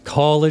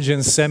college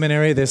and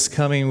seminary this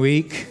coming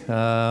week. It's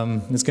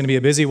going to be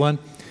a busy one.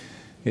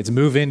 It's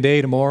move-in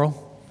day tomorrow.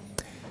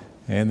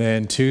 And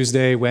then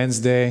Tuesday,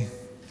 Wednesday,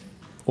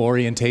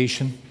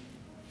 orientation,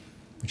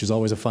 which is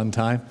always a fun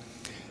time.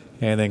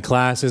 And then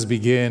classes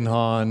begin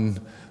on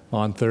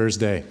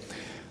Thursday.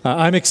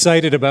 I'm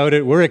excited about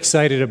it. We're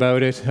excited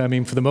about it. I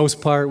mean, for the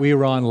most part, we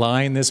were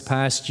online this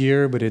past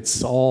year, but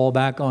it's all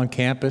back on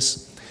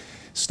campus,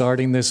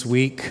 starting this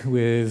week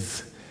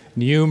with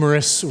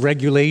numerous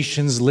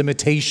regulations,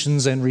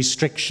 limitations, and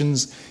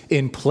restrictions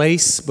in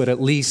place, but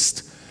at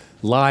least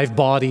live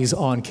bodies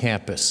on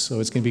campus. So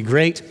it's going to be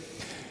great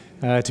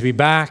to be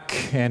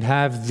back and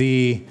have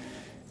the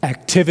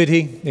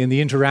activity and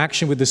the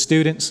interaction with the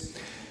students.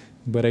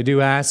 But I do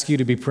ask you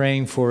to be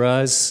praying for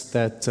us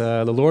that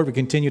the Lord would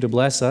continue to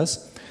bless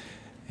us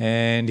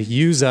and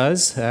use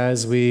us,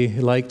 as we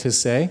like to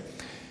say,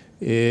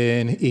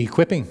 in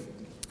equipping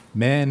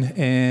men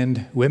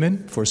and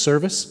women for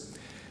service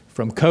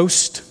from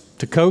coast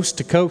to coast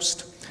to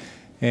coast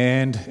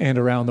and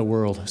around the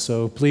world.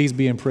 So please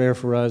be in prayer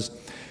for us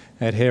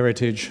at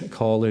Heritage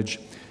College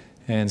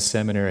and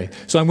Seminary.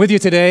 So I'm with you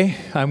today.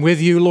 I'm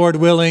with you, Lord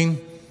willing,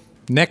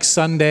 next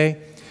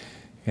Sunday.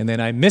 And then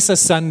I miss a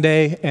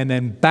Sunday and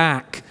then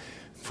back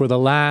for the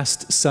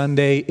last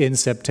Sunday in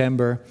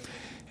September.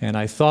 And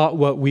I thought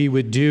what we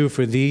would do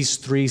for these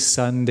 3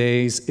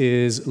 Sundays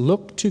is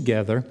look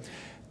together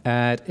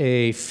at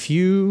a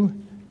few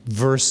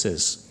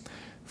verses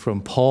from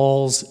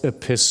Paul's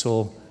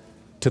epistle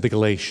to the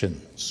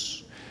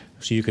Galatians.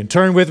 So you can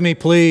turn with me,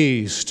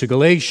 please, to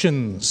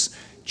Galatians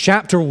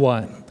chapter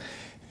 1.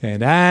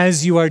 And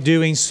as you are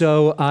doing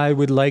so, I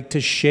would like to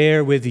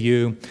share with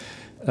you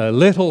a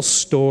little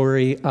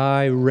story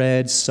I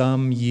read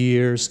some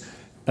years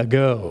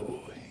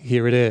ago.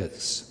 Here it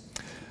is.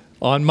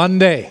 On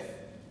Monday,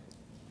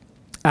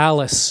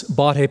 Alice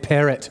bought a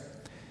parrot.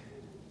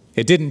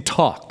 It didn't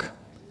talk.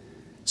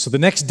 So the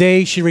next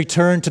day, she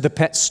returned to the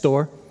pet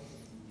store.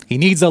 He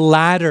needs a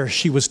ladder,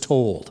 she was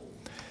told.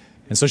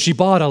 And so she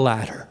bought a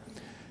ladder.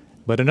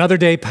 But another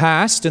day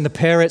passed, and the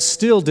parrot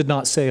still did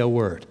not say a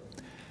word.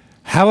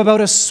 How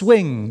about a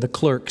swing, the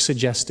clerk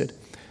suggested.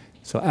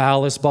 So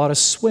Alice bought a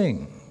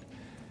swing.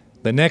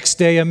 The next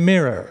day, a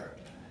mirror.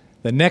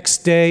 The next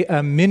day,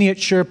 a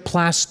miniature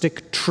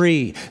plastic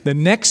tree. The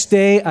next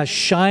day, a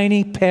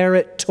shiny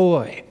parrot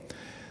toy.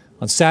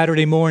 On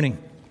Saturday morning,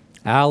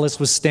 Alice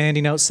was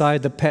standing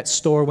outside the pet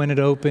store when it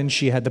opened.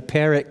 She had the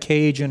parrot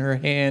cage in her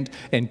hand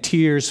and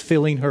tears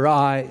filling her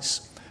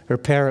eyes. Her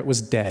parrot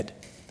was dead.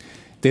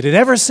 Did it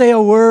ever say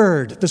a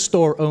word? The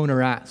store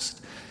owner asked.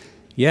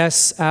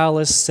 Yes,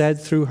 Alice said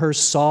through her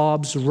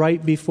sobs.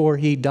 Right before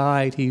he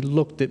died, he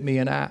looked at me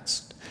and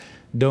asked,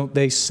 don't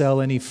they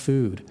sell any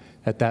food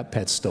at that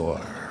pet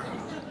store?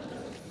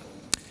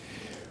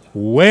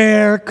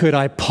 Where could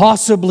I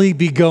possibly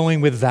be going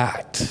with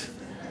that?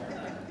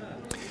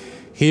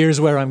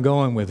 Here's where I'm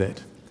going with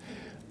it.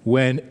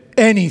 When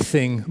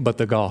anything but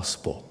the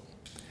gospel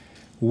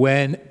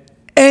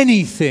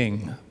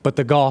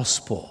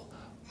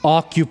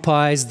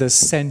occupies the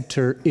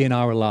center in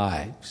our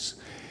lives,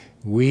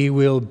 we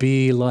will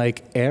be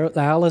like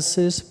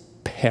Alice's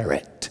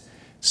parrot,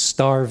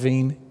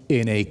 starving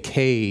in a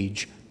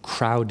cage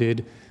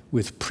crowded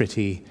with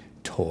pretty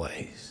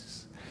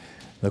toys.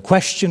 The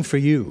question for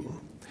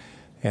you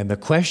and the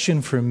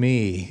question for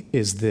me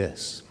is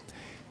this.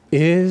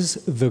 Is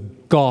the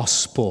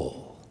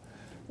gospel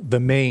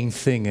the main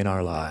thing in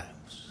our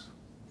lives?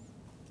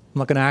 I'm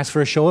not going to ask for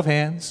a show of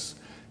hands.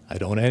 I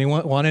don't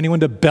want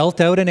anyone to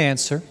belt out an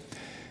answer,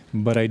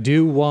 but I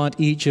do want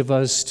each of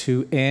us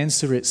to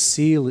answer it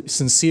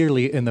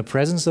sincerely in the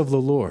presence of the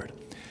Lord.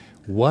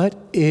 What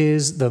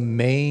is the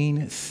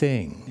main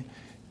thing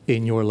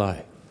in your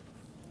life?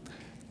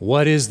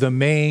 What is the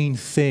main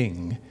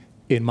thing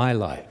in my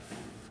life?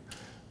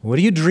 What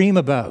do you dream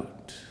about?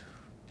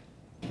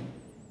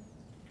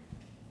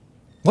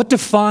 What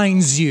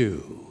defines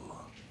you?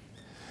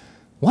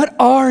 What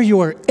are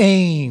your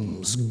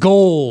aims,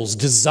 goals,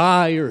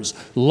 desires,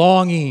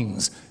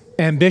 longings,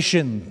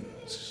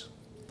 ambitions?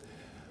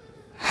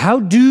 How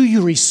do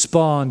you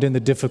respond in the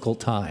difficult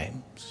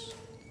times?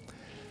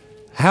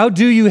 How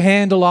do you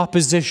handle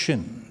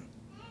opposition?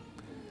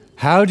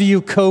 How do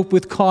you cope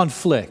with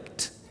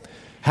conflict?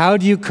 How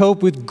do you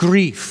cope with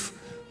grief,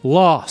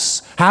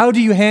 loss? How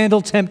do you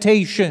handle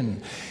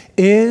temptation?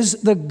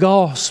 Is the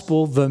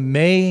gospel the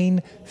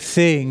main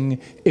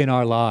thing in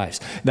our lives?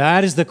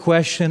 That is the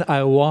question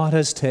I want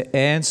us to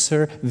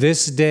answer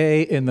this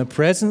day in the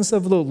presence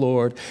of the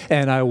Lord,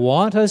 and I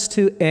want us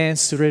to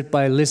answer it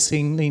by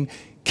listening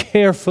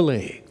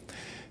carefully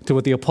to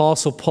what the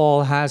Apostle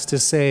Paul has to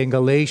say in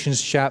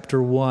Galatians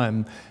chapter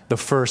 1, the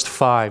first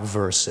 5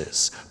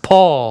 verses.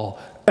 Paul,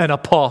 an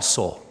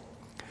apostle,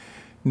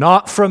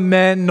 not from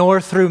men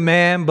nor through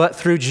man, but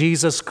through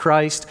Jesus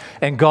Christ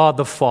and God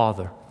the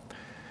Father,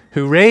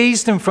 who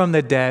raised him from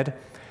the dead,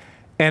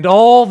 and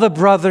all the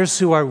brothers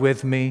who are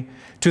with me,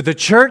 to the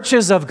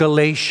churches of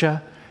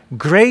Galatia,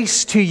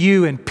 grace to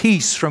you and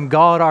peace from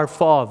God our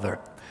Father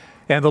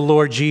and the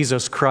Lord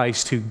Jesus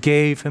Christ, who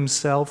gave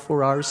himself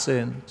for our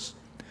sins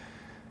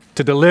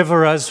to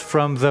deliver us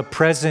from the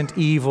present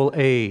evil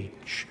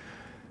age,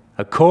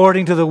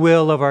 according to the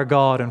will of our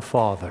God and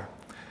Father,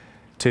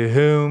 to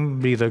whom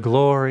be the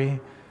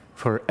glory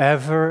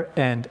forever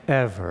and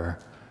ever.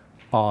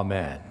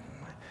 Amen.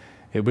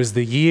 It was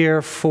the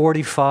year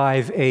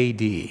 45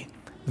 A.D.,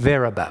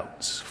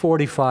 thereabouts,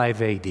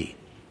 45 A.D.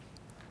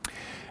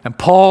 And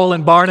Paul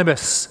and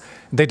Barnabas,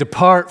 they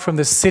depart from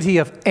the city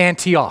of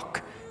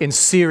Antioch in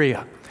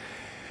Syria.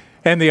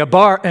 And they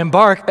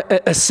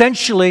embark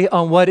essentially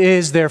on what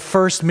is their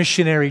first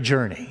missionary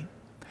journey.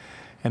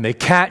 And they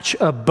catch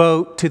a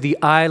boat to the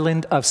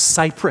island of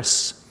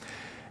Cyprus.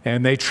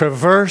 And they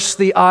traverse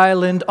the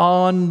island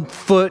on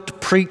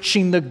foot,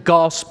 preaching the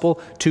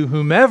gospel to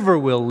whomever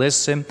will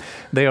listen.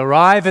 They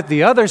arrive at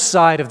the other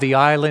side of the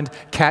island,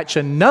 catch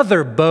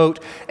another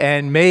boat,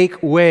 and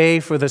make way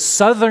for the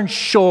southern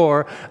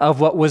shore of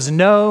what was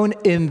known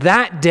in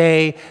that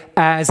day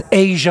as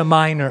Asia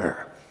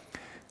Minor.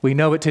 We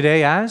know it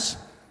today as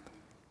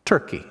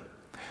Turkey.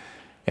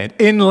 And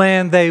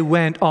inland they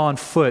went on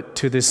foot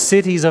to the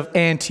cities of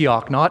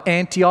Antioch, not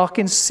Antioch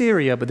in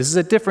Syria, but this is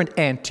a different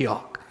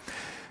Antioch.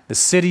 The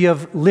city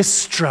of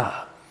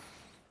Lystra,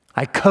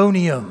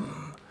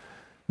 Iconium,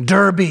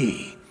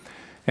 Derbe.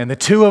 And the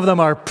two of them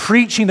are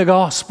preaching the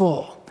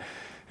gospel.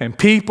 And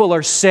people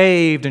are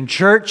saved and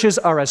churches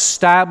are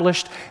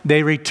established.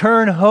 They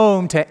return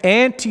home to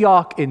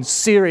Antioch in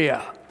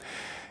Syria.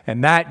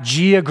 And that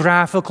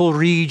geographical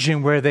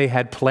region where they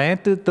had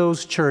planted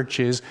those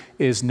churches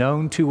is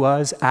known to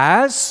us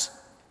as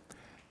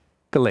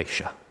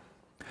Galatia.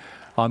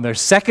 On their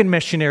second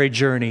missionary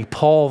journey,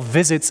 Paul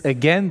visits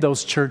again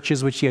those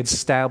churches which he had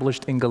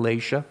established in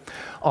Galatia.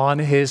 On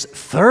his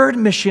third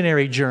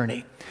missionary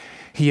journey,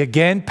 he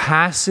again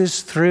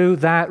passes through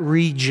that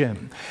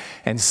region.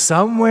 And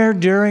somewhere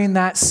during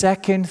that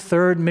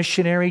third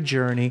missionary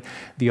journey,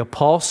 the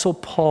Apostle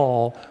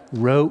Paul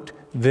wrote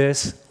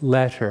this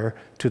letter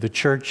to the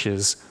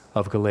churches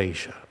of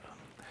Galatia.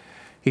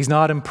 He's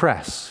not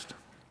impressed.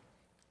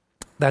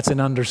 That's an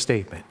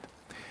understatement.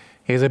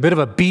 He has a bit of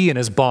a bee in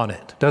his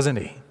bonnet, doesn't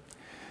he?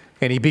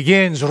 And he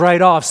begins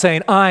right off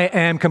saying, I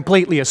am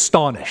completely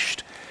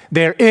astonished.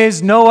 There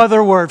is no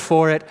other word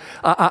for it.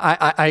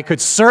 I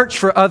could search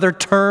for other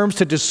terms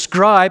to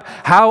describe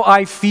how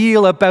I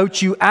feel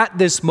about you at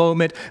this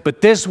moment,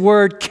 but this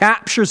word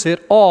captures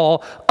it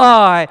all.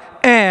 I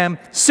am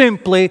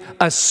simply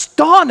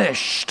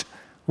astonished.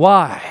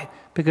 Why?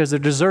 Because they're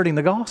deserting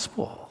the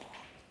gospel.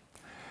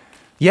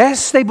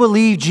 Yes, they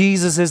believe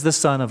Jesus is the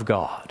Son of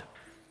God.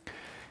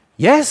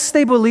 Yes,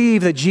 they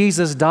believe that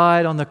Jesus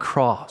died on the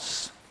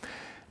cross.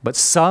 But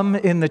some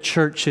in the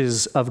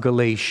churches of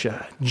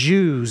Galatia,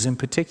 Jews in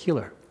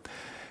particular,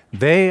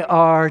 they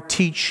are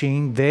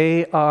teaching,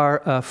 they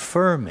are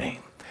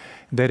affirming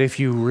that if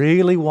you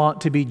really want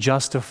to be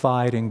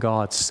justified in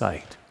God's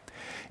sight,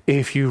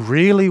 if you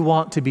really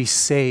want to be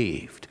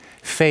saved,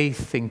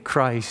 faith in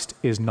Christ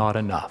is not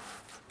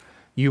enough.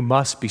 You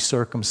must be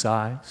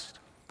circumcised.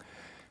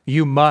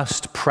 You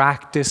must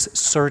practice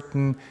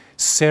certain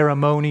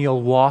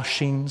ceremonial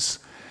washings.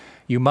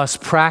 You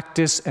must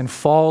practice and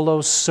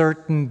follow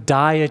certain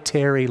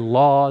dietary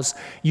laws.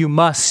 You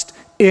must,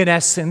 in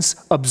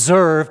essence,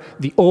 observe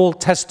the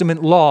Old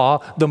Testament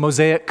law, the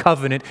Mosaic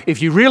covenant,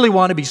 if you really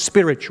want to be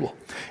spiritual,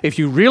 if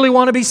you really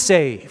want to be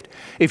saved,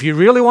 if you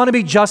really want to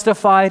be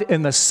justified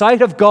in the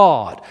sight of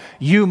God,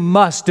 you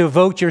must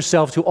devote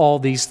yourself to all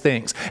these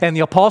things. And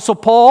the Apostle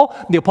Paul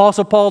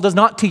does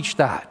not teach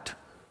that.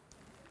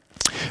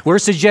 We're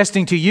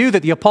suggesting to you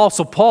that the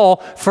Apostle Paul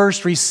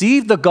first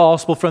received the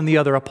gospel from the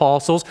other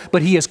apostles,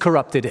 but he has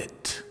corrupted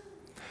it.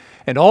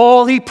 And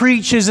all he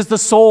preaches is the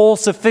sole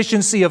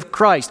sufficiency of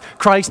Christ.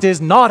 Christ is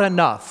not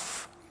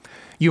enough.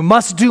 You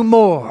must do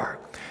more.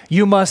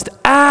 You must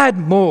add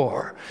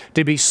more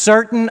to be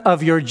certain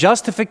of your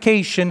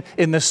justification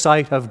in the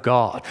sight of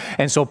God.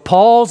 And so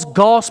Paul's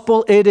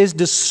gospel, it is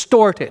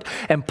distorted.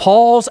 And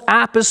Paul's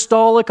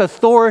apostolic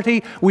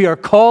authority, we are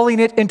calling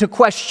it into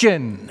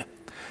question.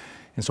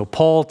 And so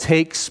Paul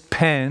takes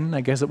pen,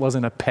 I guess it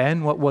wasn't a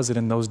pen, what was it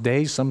in those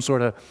days? Some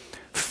sort of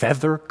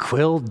feather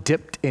quill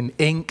dipped in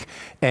ink,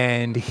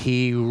 and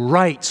he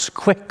writes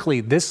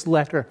quickly this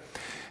letter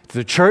to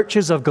the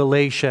churches of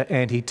Galatia,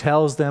 and he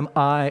tells them,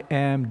 I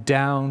am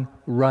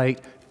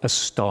downright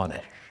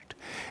astonished.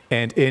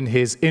 And in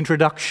his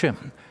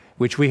introduction,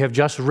 which we have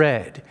just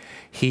read,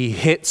 he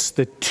hits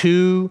the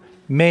two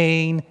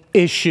main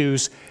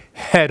issues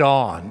head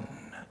on.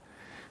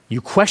 You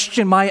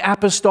question my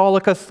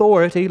apostolic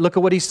authority. Look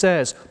at what he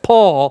says.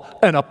 Paul,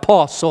 an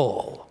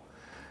apostle,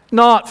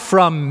 not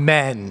from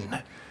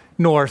men,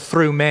 nor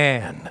through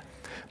man,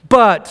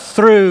 but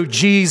through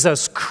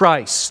Jesus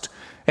Christ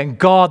and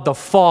God the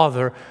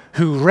Father,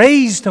 who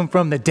raised him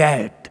from the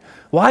dead.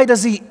 Why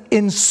does he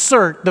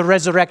insert the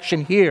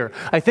resurrection here?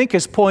 I think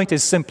his point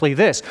is simply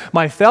this.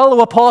 My fellow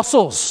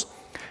apostles,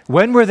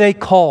 when were they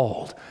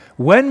called?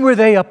 When were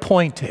they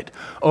appointed?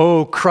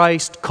 Oh,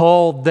 Christ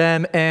called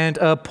them and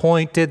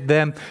appointed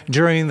them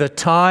during the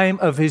time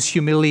of his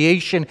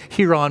humiliation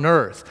here on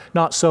earth.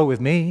 Not so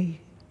with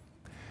me.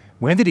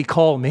 When did he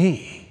call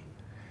me?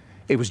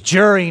 It was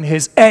during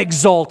his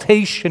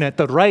exaltation at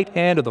the right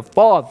hand of the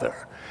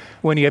Father,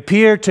 when he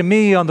appeared to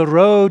me on the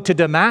road to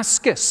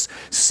Damascus,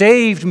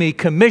 saved me,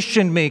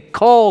 commissioned me,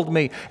 called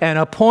me, and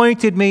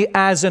appointed me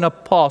as an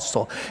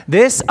apostle.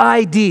 This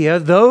idea,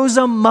 those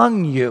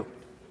among you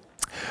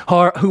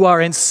who are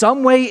in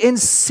some way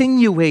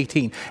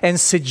insinuating and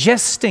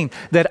suggesting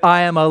that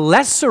I am a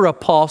lesser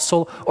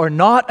apostle or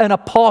not an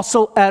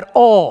apostle at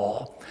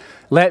all,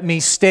 let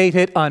me state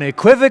it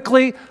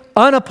unequivocally,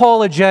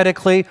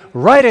 unapologetically,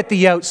 right at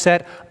the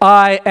outset,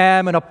 I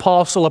am an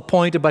apostle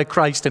appointed by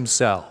Christ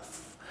himself.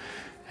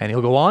 And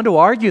he'll go on to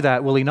argue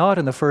that, will he not,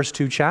 in the first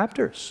 2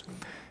 chapters?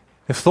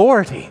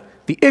 Authority.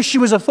 The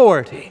issue is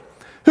authority.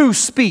 Who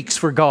speaks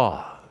for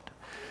God?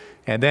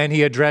 And then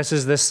he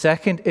addresses the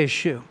second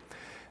issue,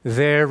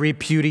 their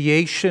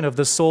repudiation of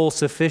the sole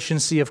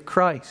sufficiency of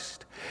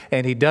Christ.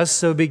 And he does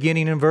so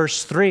beginning in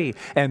verse 3.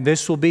 And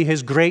this will be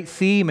his great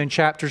theme in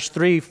chapters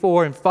 3,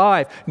 4, and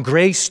 5.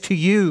 Grace to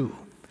you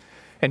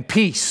and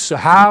peace. So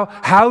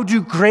how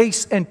do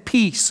grace and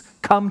peace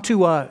come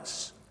to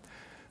us?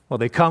 Well,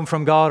 they come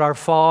from God our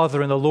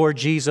Father and the Lord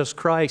Jesus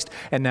Christ.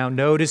 And now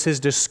notice his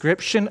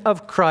description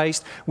of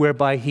Christ,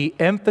 whereby he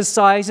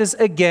emphasizes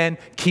again,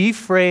 key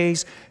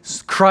phrase,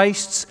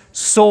 Christ's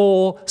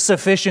sole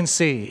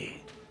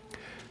sufficiency,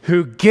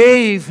 who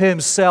gave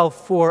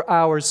himself for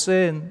our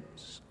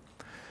sins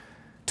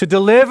to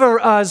deliver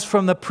us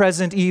from the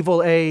present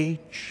evil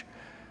age,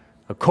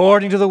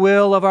 according to the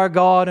will of our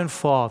God and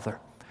Father,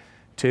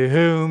 to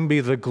whom be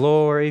the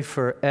glory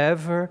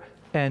forever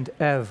and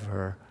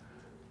ever.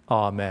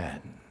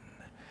 Amen.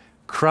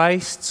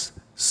 Christ's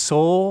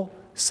sole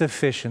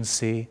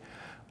sufficiency,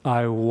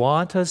 I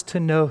want us to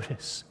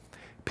notice,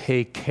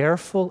 pay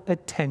careful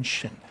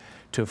attention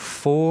to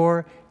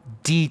 4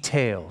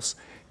 details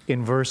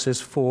in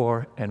verses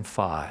 4 and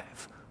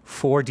 5.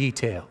 4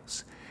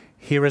 details.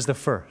 Here is the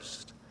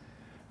first.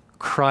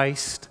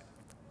 Christ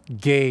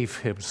gave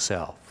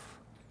himself.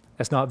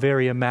 That's not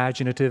very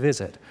imaginative, is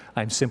it?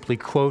 I'm simply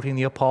quoting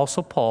the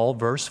Apostle Paul,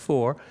 verse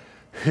 4,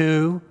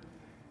 who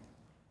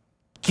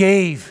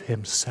gave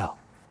himself.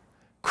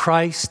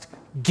 Christ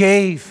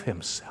gave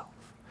himself.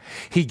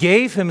 He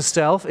gave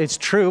himself, it's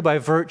true, by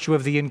virtue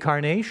of the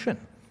incarnation,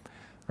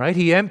 right?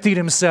 He emptied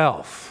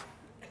himself.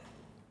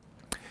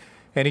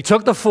 And he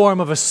took the form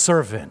of a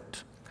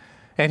servant.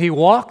 And he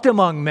walked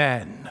among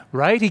men,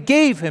 right? He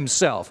gave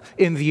himself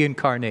in the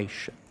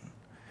incarnation.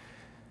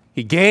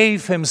 He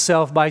gave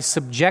himself by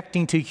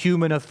subjecting to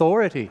human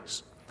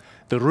authorities,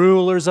 the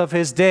rulers of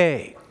his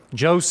day,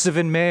 Joseph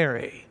and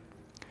Mary.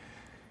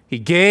 He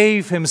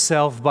gave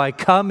himself by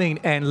coming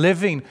and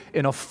living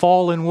in a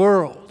fallen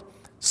world,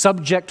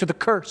 subject to the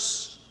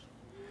curse.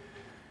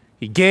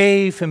 He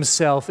gave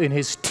himself in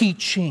his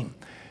teaching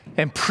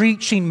and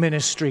preaching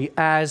ministry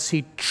as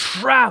he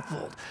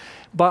traveled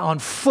on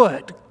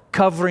foot,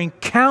 covering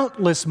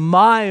countless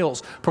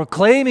miles,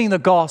 proclaiming the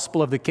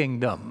gospel of the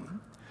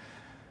kingdom.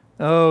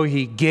 Oh,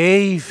 he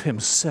gave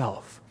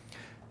himself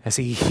as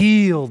he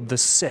healed the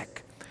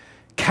sick,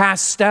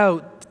 cast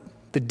out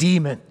the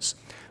demons,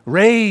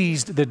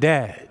 raised the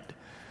dead.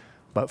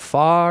 But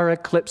far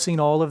eclipsing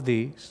all of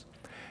these,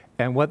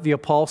 and what the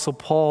Apostle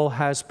Paul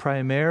has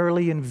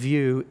primarily in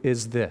view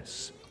is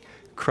this: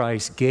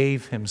 Christ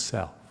gave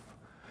himself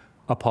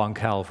upon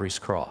Calvary's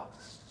cross.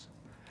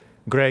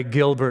 Greg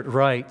Gilbert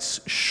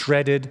writes,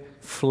 shredded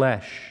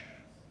flesh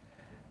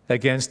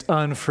against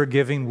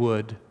unforgiving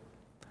wood,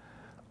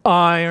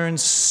 iron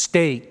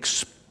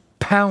stakes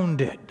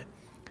pounded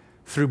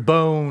through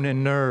bone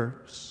and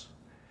nerves,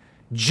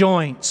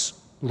 joints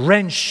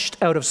wrenched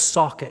out of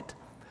socket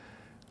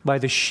by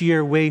the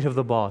sheer weight of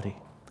the body,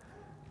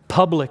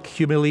 public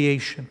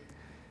humiliation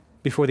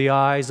before the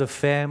eyes of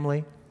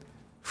family,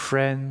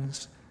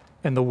 friends,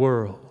 and the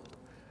world.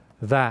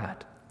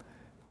 That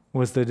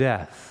was the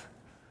death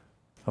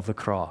of the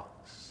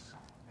cross.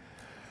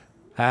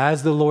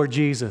 As the Lord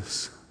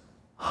Jesus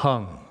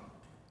hung,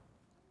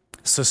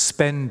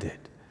 suspended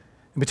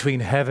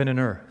between heaven and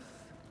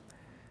earth,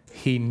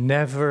 he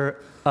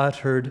never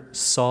uttered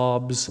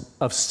sobs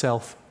of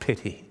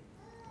self-pity.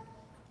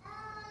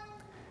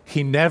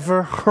 He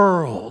never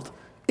hurled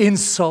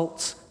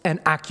insults and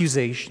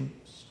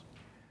accusations.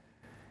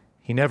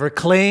 He never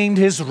claimed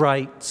his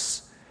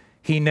rights.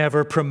 He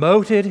never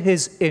promoted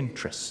his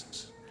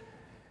interests.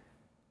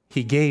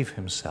 He gave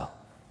himself.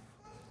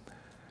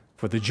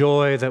 For the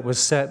joy that was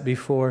set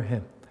before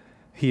him,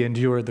 he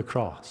endured the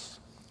cross,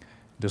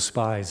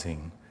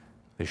 despising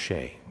the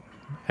shame.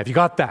 Have you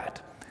got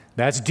that?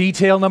 That's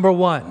detail number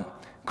 1.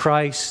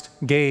 Christ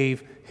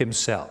gave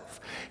himself.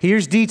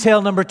 Here's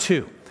detail number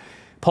 2.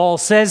 Paul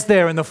says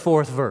there in the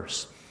 4th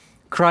verse,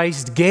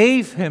 Christ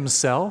gave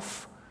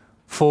himself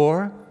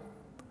for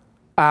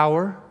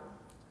our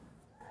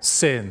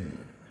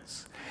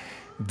sins.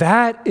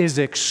 That is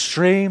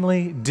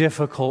extremely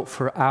difficult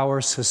for our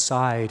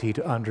society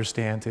to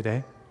understand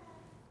today.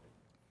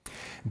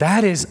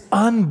 That is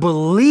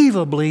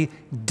unbelievably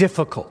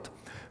difficult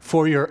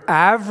for your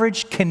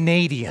average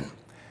Canadian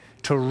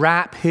to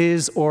wrap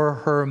his or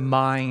her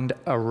mind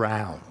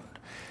around.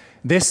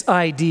 This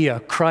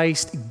idea,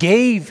 Christ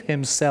gave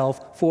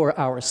himself for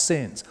our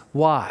sins.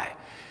 Why?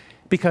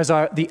 Because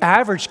the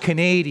average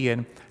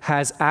Canadian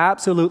has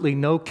absolutely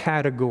no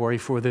category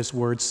for this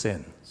word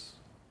sins.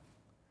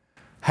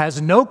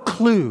 Has no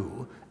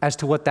clue as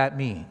to what that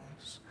means.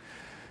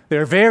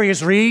 There are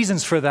various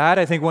reasons for that.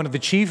 I think one of the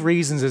chief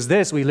reasons is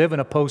this: we live in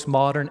a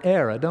postmodern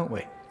era, don't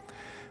we?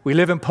 We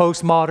live in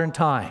postmodern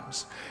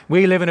times.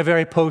 We live in a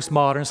very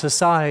postmodern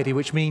society,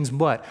 which means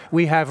what?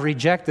 We have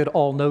rejected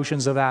all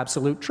notions of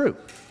absolute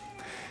truth.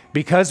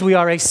 Because we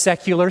are a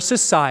secular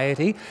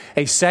society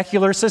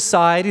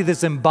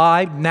that's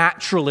imbibed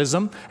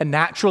naturalism, a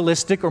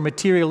naturalistic or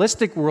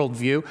materialistic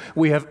worldview,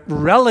 we have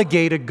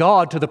relegated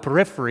God to the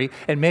periphery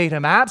and made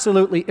him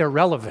absolutely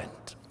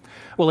irrelevant.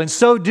 Well, in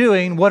so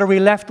doing, what are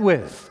we left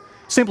with?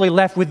 Simply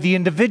left with the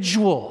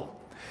individual.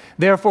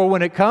 Therefore,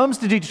 when it comes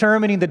to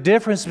determining the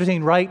difference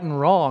between right and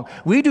wrong,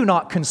 we do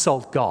not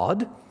consult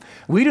God.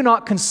 We do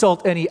not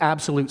consult any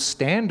absolute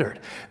standard.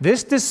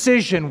 This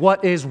decision,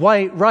 what is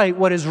right,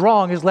 what is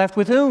wrong, is left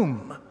with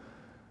whom?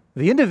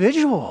 The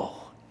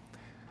individual.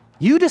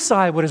 You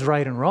decide what is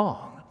right and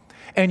wrong.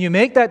 And you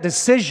make that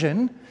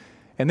decision,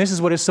 and this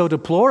is what is so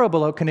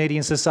deplorable about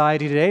Canadian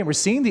society today, and we're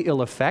seeing the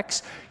ill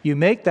effects. You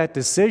make that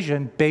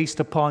decision based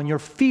upon your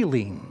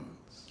feelings.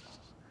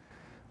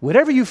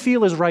 Whatever you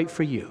feel is right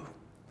for you.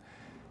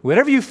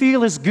 Whatever you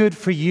feel is good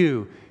for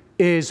you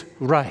is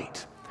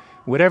right.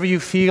 Whatever you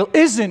feel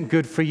isn't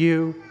good for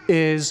you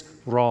is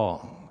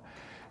wrong.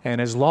 And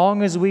as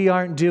long as we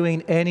aren't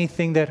doing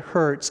anything that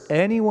hurts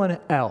anyone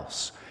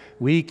else,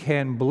 we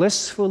can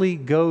blissfully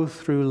go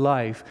through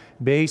life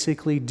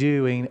basically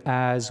doing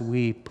as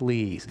we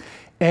please.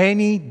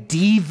 Any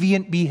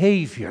deviant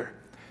behavior,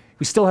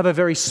 we still have a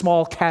very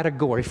small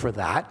category for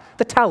that,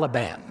 the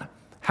Taliban.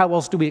 How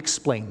else do we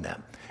explain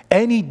them?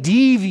 Any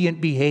deviant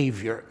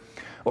behavior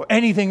or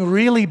anything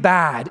really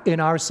bad in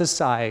our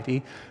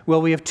society,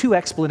 well, we have two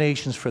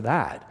explanations for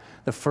that.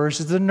 The first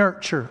is the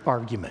nurture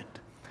argument.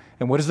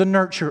 And what is the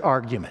nurture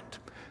argument?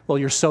 Well,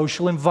 your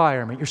social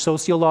environment, your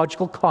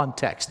sociological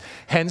context,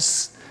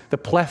 hence the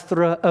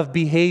plethora of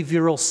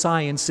behavioral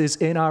sciences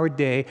in our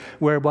day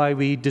whereby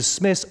we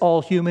dismiss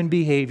all human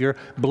behavior,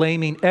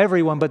 blaming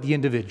everyone but the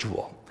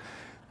individual.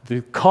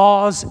 The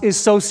cause is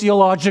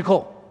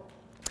sociological,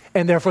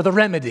 and therefore the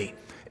remedy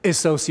is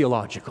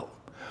sociological.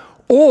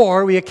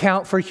 Or we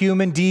account for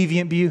human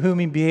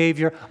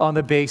behavior on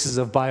the basis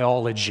of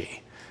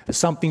biology.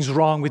 Something's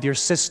wrong with your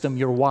system,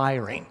 your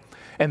wiring.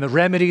 And the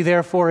remedy,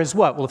 therefore, is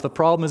what? Well, if the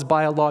problem is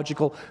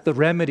biological, the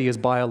remedy is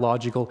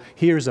biological.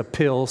 Here's a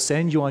pill,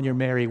 send you on your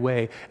merry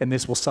way, and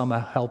this will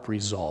somehow help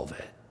resolve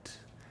it.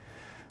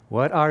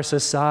 What our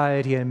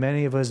society and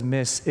many of us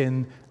miss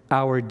in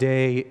our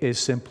day is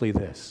simply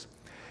this.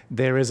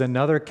 There is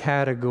another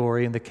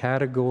category, and the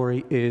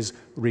category is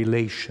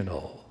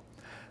relational.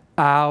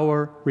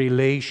 Our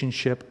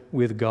relationship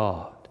with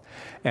God.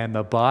 And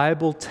the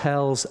Bible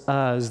tells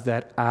us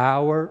that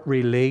our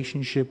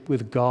relationship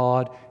with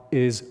God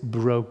is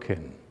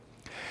broken.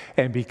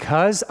 And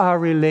because our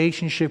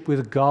relationship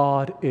with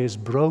God is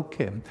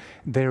broken,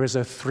 there is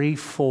a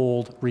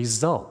threefold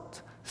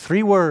result.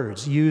 3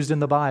 words used in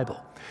the Bible.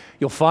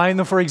 You'll find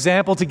them, for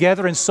example,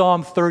 together in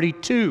Psalm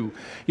 32.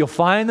 You'll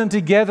find them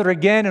together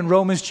again in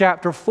Romans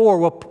chapter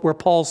 4, where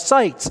Paul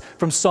cites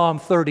from Psalm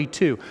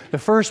 32. The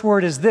first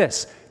word is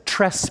this: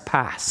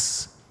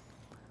 trespass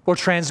or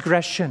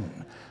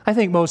transgression. I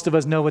think most of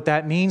us know what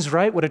that means,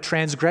 right? What a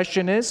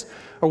transgression is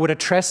or what a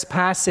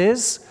trespass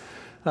is.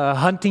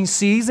 Hunting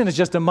season is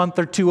just a month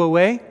or two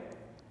away.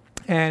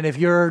 And if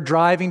you're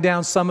driving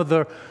down some of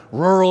the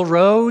rural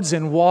roads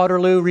in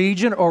Waterloo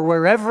region or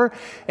wherever,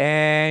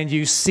 and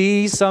you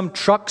see some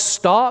trucks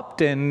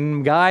stopped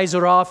and guys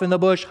are off in the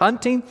bush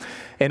hunting,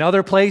 in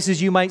other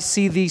places you might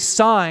see these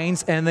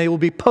signs and they will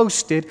be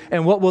posted,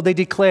 and what will they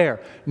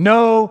declare?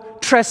 No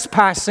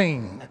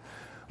trespassing.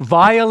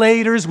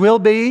 Violators will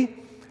be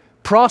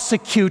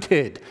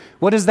prosecuted.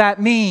 What does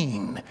that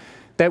mean?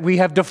 That we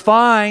have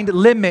defined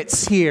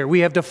limits here.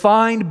 We have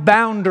defined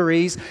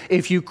boundaries.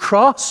 If you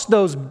cross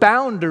those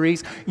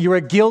boundaries, you are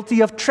guilty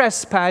of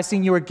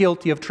trespassing. You are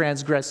guilty of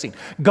transgressing.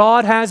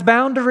 God has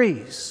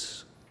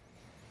boundaries.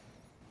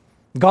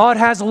 God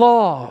has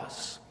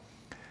laws.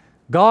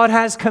 God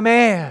has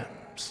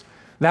commands.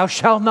 Thou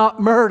shalt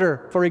not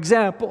murder, for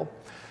example.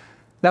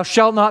 Thou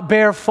shalt not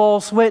bear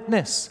false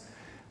witness.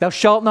 Thou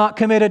shalt not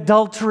commit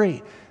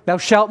adultery. Thou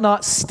shalt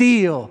not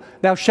steal.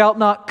 Thou shalt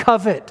not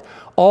covet.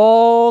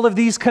 All of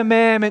these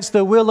commandments,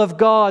 the will of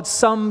God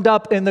summed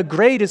up in the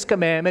greatest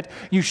commandment: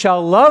 you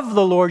shall love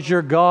the Lord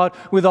your God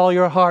with all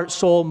your heart,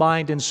 soul,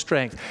 mind, and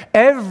strength.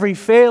 Every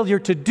failure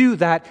to do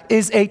that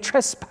is a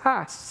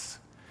trespass.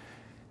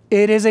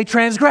 It is a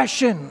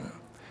transgression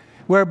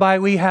whereby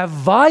we have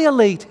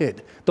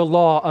violated the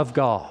law of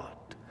God.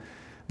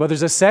 But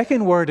there's a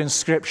second word in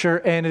Scripture,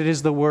 and it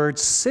is the word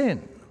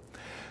sin.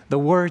 The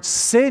word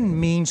sin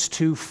means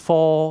to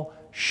fall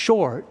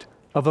short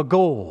of a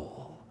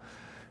goal.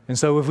 And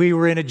so if we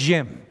were in a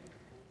gym,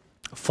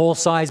 a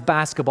full-size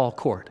basketball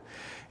court,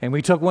 and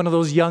we took one of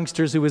those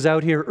youngsters who was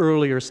out here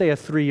earlier, say a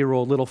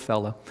 3-year-old little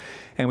fella,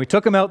 and we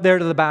took him out there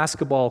to the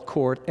basketball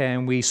court,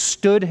 and we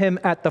stood him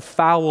at the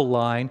foul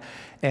line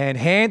and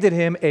handed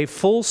him a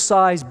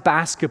full-size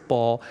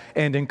basketball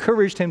and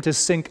encouraged him to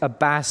sink a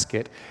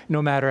basket. No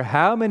matter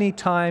how many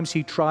times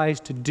he tries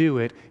to do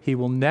it, he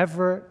will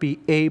never be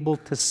able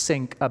to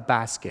sink a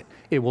basket.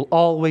 It will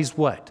always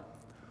what?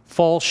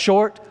 Fall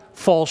short,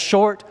 fall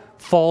short,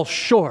 fall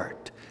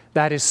short.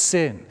 That is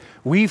sin.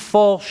 We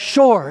fall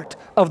short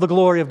of the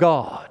glory of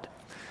God.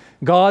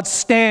 God's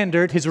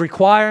standard, His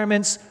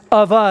requirements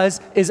of us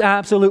is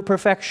absolute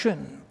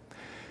perfection.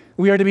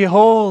 We are to be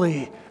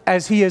holy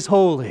as He is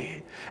holy.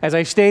 As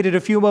I stated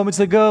a few moments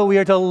ago, we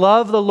are to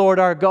love the Lord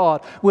our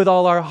God with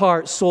all our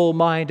heart, soul,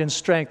 mind, and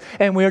strength.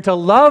 And we are to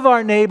love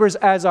our neighbors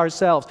as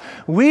ourselves.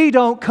 We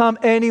don't come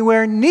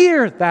anywhere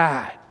near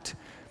that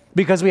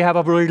because we have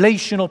a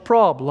relational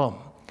problem.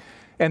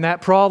 And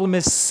that problem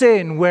is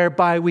sin,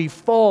 whereby we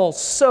fall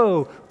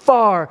so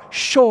far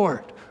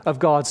short of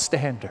God's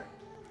standard.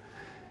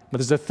 But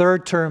there's a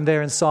third term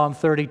there in Psalm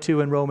 32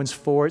 and Romans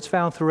 4. It's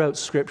found throughout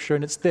Scripture,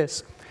 and it's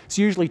this. It's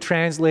usually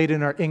translated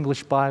in our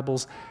English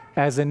Bibles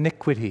as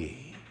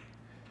iniquity.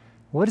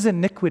 What is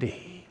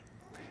iniquity?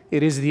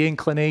 It is the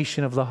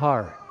inclination of the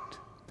heart.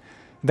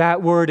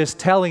 That word is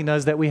telling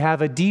us that we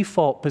have a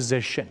default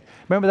position.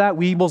 Remember that?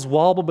 Weebles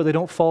wobble, but they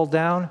don't fall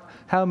down.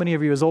 How many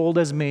of you, as old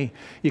as me,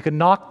 you can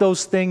knock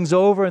those things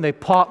over and they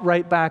pop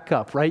right back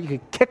up, right? You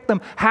could kick them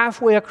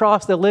halfway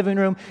across the living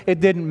room. It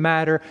didn't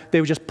matter.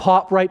 They would just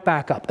pop right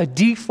back up. A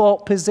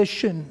default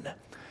position.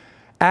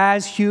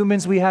 As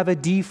humans, we have a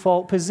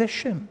default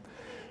position.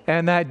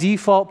 And that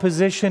default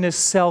position is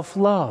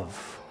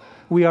self-love.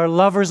 We are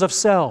lovers of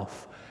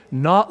self,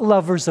 not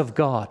lovers of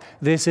God.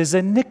 This is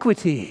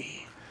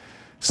iniquity.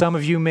 Some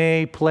of you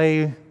may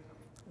play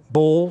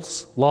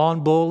bowls,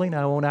 lawn bowling.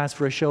 I won't ask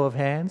for a show of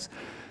hands.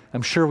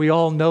 I'm sure we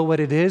all know what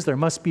it is. There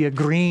must be a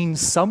green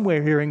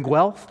somewhere here in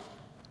Guelph.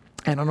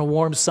 And on a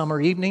warm summer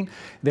evening,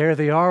 there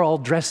they are all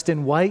dressed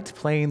in white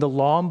playing the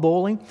lawn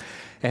bowling.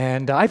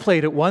 And I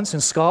played it once in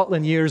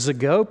Scotland years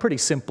ago. Pretty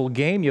simple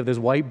game. You have this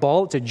white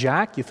ball. It's a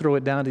jack. You throw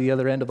it down to the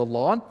other end of the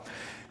lawn.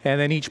 And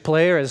then each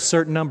player has a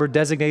certain number of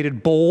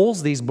designated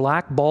bowls, these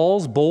black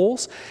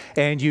bowls,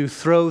 and you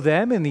throw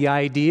them, and the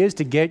idea is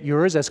to get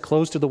yours as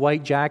close to the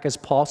white jack as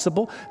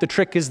possible. The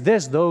trick is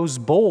this: those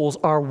bowls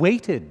are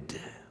weighted.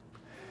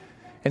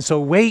 And so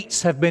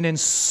weights have been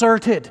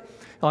inserted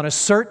on a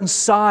certain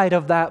side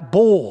of that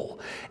bowl.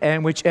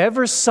 And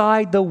whichever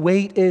side the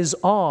weight is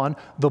on,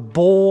 the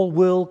bowl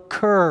will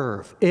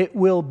curve. It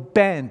will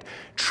bend.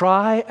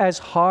 Try as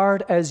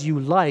hard as you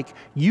like.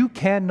 You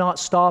cannot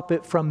stop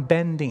it from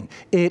bending.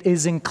 It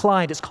is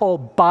inclined. It's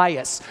called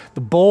bias.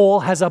 The bowl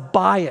has a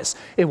bias.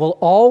 It will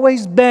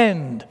always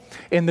bend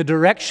in the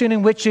direction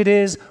in which it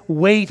is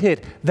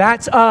weighted.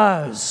 That's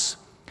us.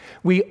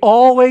 We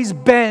always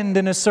bend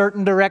in a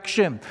certain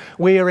direction.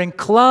 We are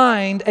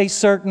inclined a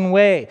certain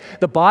way.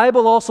 The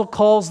Bible also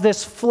calls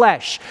this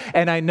flesh.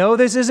 And I know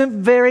this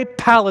isn't very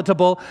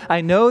palatable. I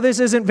know this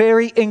isn't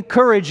very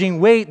encouraging.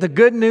 Wait, the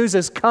good news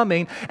is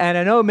coming. And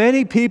I know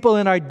many people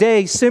in our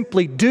day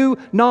simply do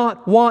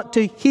not want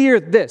to hear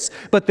this.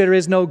 But there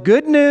is no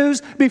good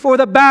news before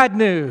the bad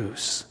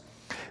news.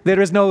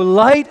 There is no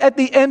light at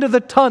the end of the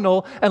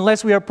tunnel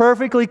unless we are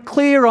perfectly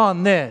clear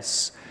on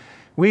this.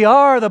 We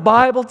are, the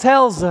Bible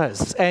tells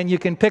us, and you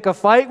can pick a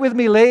fight with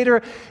me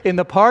later in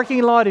the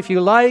parking lot if you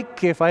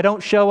like. If I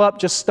don't show up,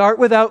 just start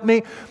without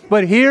me.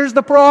 But here's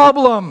the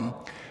problem.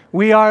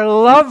 We are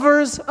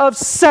lovers of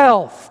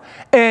self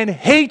and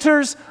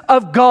haters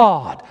of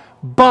God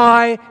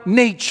by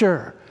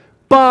nature,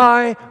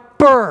 by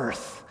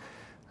birth.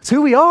 That's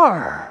who we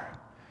are.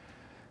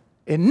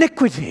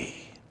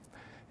 Iniquity.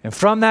 And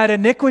from that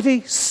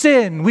iniquity,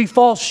 sin. We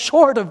fall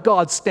short of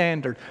God's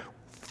standard.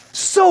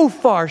 So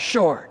far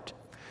short.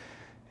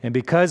 And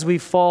because we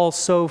fall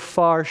so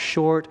far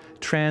short,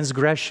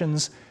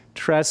 transgressions,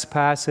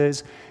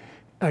 trespasses,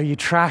 are you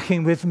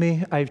tracking with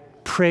me? I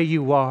pray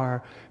you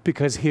are,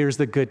 because here's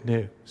the good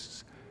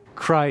news.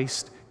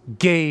 Christ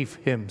gave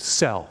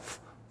Himself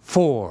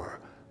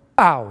for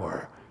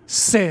our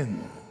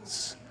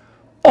sins.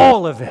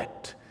 All of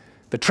it.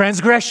 The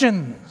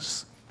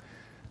transgressions,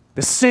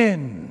 the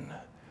sin,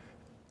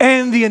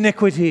 and the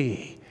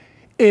iniquity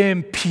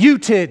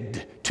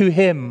imputed to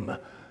Him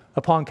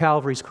upon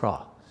Calvary's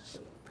cross.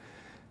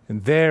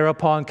 And there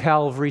upon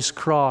Calvary's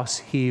cross,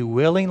 He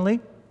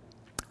willingly,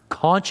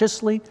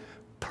 consciously,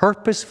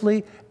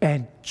 purposefully,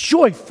 and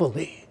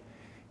joyfully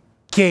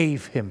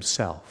gave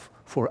Himself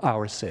for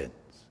our sins,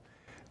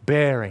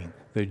 bearing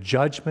the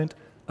judgment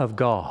of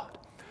God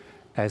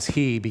as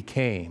He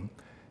became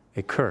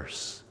a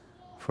curse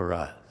for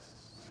us.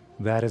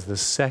 That is the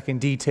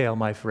second detail,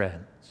 my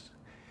friends.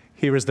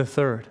 Here is the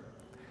third.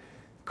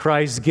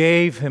 Christ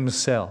gave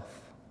Himself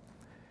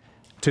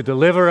To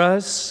deliver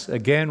us,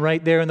 again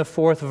right there in the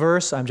 4th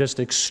verse, I'm just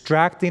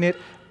extracting it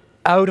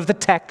out of the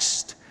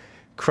text.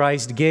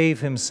 Christ gave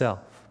himself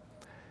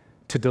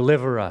to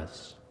deliver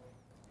us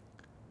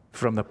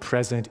from the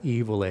present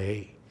evil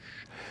age.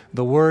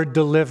 The word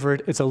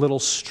delivered, it's a little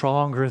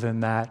stronger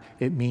than that.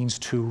 It means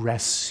to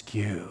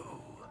rescue.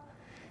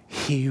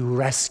 He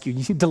rescued.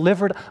 You see,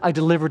 delivered, I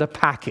delivered a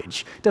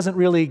package. Doesn't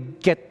really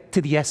get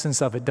to the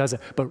essence of it, does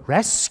it? But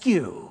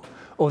rescue,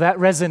 oh, that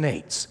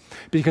resonates.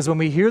 Because when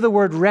we hear the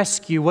word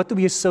rescue, what do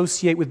we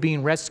associate with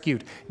being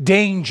rescued?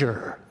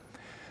 Danger.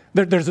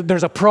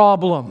 There's a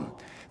problem.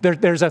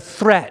 There's a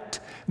threat.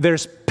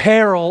 There's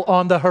peril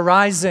on the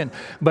horizon.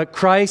 But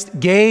Christ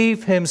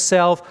gave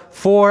himself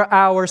for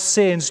our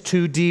sins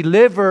to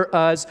deliver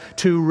us,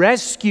 to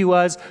rescue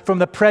us from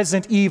the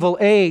present evil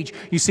age.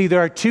 You see,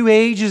 there are 2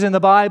 ages in the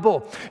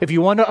Bible. If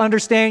you want to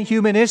understand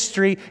human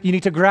history, you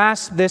need to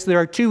grasp this. There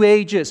are 2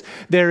 ages.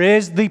 There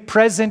is the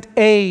present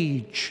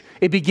age.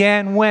 It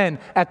began when?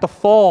 At the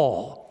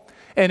fall.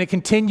 And it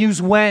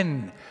continues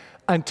when?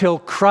 Until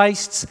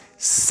Christ's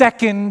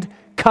second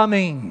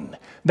coming.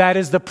 That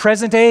is the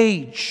present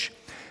age.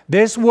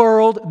 This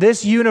world,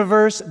 this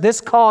universe, this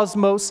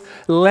cosmos,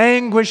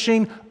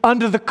 languishing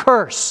under the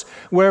curse,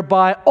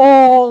 whereby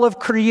all of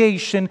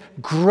creation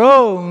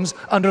groans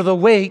under the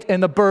weight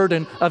and the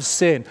burden of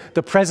sin.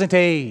 The present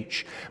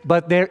age.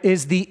 But there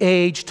is the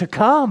age to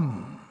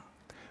come.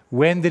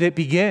 When did it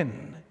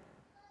begin?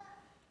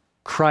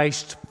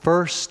 Christ's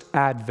first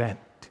advent.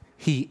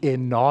 He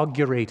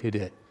inaugurated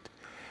it.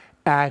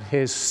 At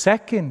his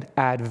second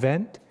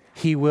advent,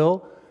 he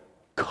will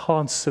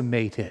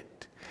consummate it.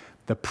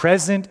 The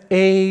present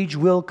age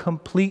will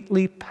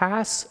completely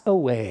pass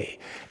away,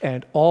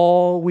 and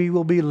all we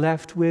will be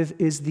left with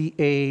is the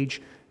age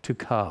to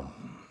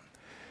come.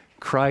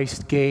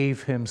 Christ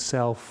gave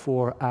himself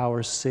for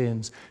our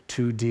sins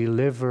to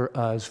deliver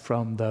us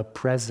from the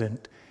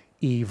present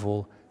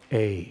evil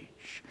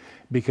age.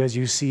 Because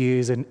you see, it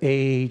is an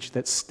age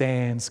that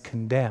stands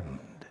condemned.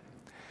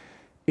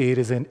 It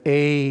is an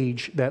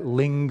age that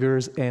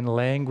lingers and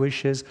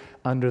languishes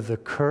under the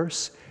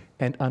curse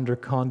and under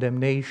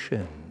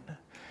condemnation.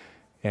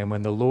 And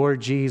when the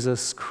Lord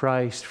Jesus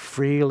Christ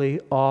freely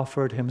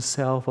offered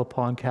himself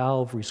upon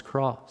Calvary's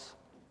cross,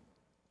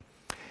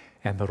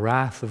 and the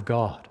wrath of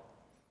God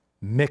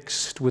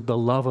mixed with the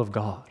love of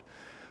God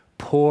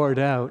poured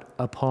out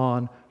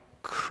upon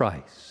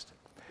Christ,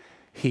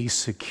 he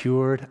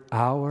secured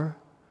our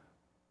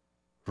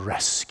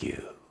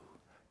rescue,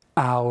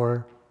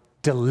 our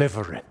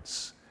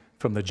deliverance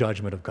from the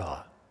judgment of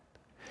God.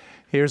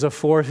 Here's a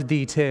 4th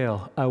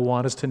detail I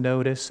want us to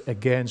notice,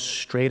 again,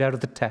 straight out of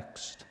the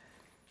text.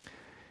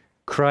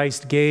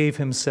 Christ gave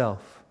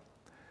himself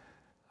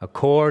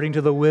according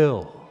to the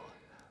will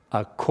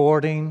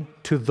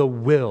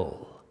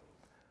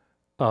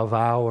of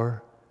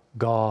our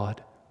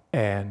God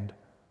and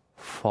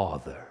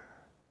Father.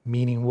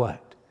 Meaning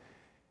what?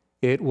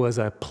 It was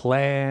a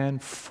plan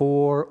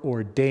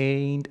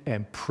foreordained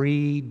and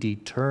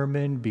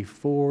predetermined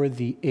before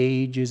the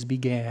ages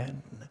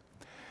began.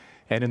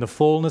 And in the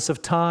fullness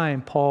of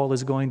time, Paul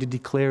is going to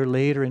declare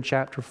later in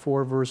chapter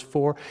 4, verse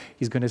 4,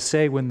 he's going to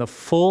say, when the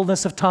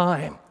fullness of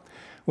time,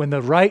 when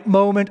the right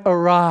moment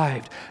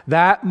arrived,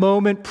 that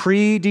moment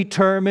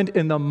predetermined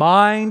in the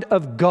mind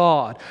of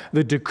God,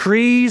 the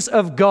decrees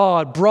of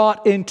God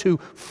brought into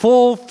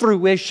full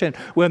fruition,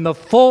 when the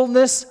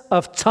fullness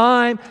of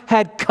time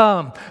had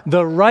come,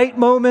 the right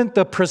moment,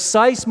 the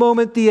precise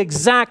moment, the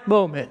exact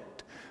moment,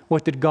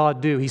 what did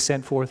God do? He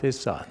sent forth his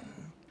Son.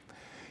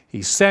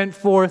 He sent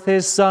forth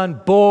his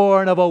Son,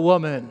 born of a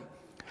woman,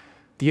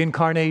 the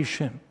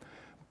incarnation,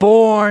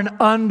 born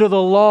under the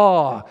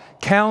law,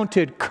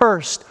 counted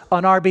cursed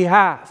on our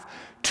behalf,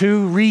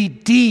 to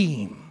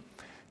redeem,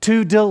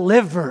 to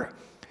deliver,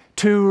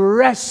 to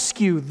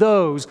rescue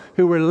those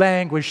who were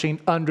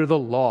languishing under the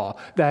law,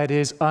 that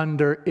is,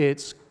 under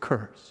its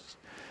curse.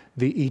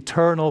 The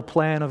eternal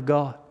plan of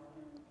God.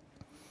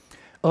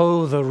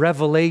 Oh, the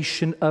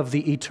revelation of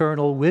the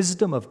eternal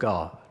wisdom of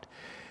God.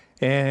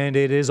 And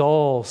it is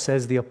all,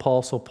 says the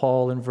Apostle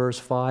Paul in verse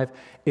 5,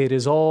 it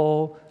is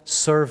all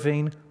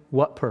serving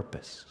what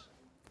purpose?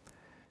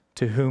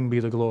 To whom be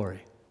the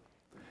glory?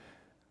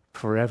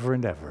 Forever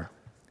and ever.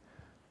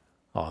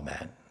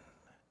 Amen.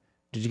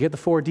 Did you get the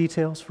 4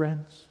 details,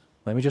 friends?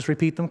 Let me just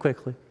repeat them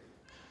quickly.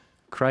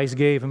 Christ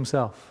gave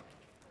himself.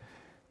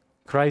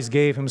 Christ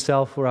gave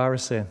himself for our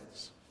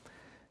sins.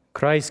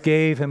 Christ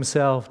gave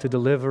himself to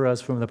deliver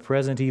us from the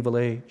present evil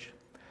age.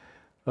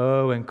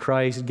 Oh, and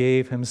Christ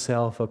gave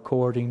himself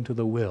according to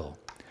the will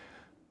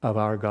of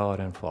our God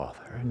and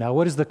Father. Now,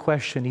 what is the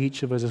question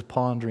each of us is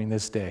pondering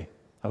this day?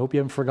 I hope you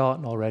haven't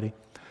forgotten already.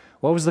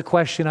 What was the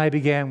question I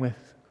began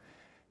with?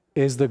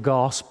 Is the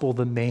gospel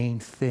the main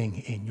thing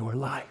in your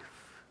life?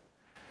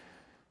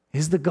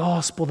 Is the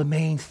gospel the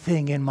main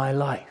thing in my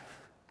life?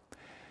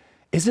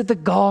 Is it the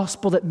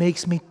gospel that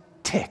makes me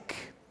tick?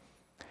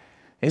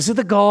 Is it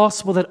the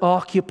gospel that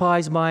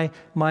occupies my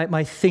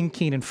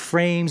thinking and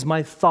frames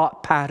my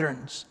thought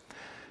patterns?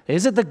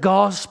 Is it the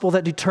gospel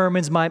that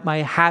determines my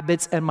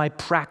habits and my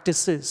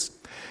practices?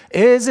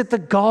 Is it the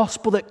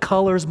gospel that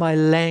colors my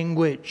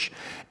language?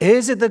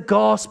 Is it the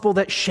gospel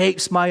that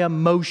shapes my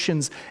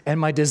emotions and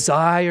my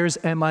desires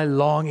and my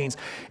longings?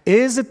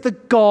 Is it the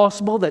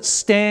gospel that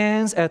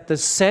stands at the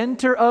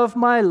center of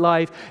my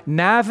life,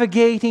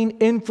 navigating,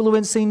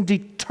 influencing,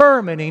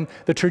 determining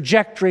the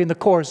trajectory and the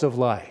course of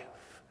life?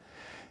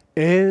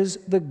 Is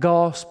the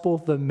gospel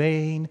the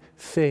main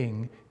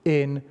thing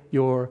in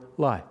your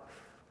life?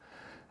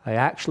 I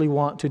actually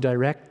want to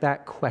direct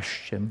that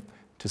question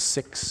to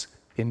 6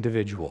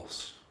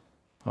 individuals,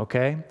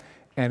 okay?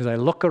 And as I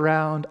look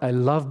around, I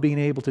love being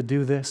able to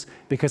do this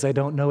because I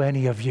don't know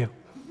any of you.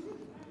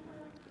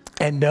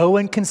 And no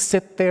one can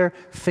sit there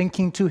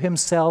thinking to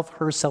himself,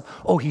 herself,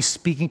 oh, he's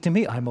speaking to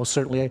me. I most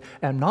certainly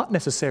am not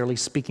necessarily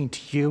speaking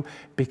to you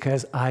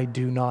because I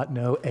do not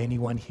know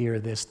anyone here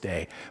this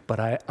day. But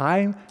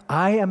I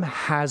am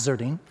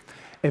hazarding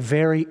a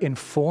very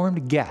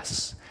informed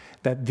guess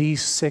that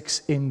these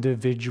 6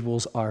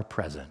 individuals are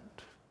present.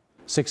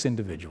 6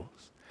 individuals.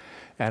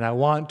 And I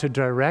want to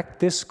direct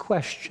this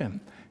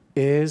question,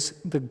 is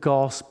the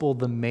gospel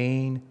the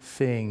main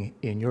thing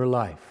in your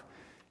life,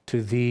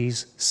 to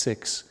these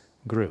 6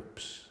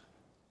 groups?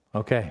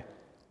 Okay.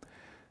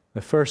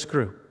 The first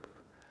group,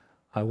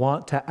 I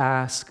want to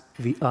ask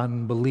the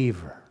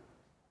unbeliever.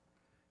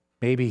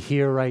 Maybe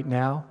here right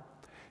now,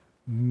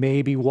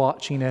 maybe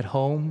watching at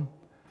home.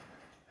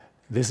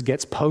 This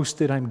gets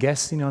posted, I'm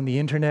guessing, on the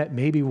internet,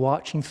 maybe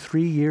watching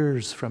 3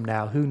 years from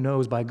now. Who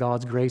knows, by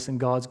God's grace and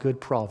God's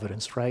good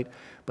providence, right?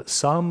 But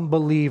some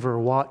believer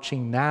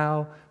watching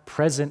now,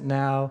 present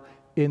now,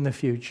 in the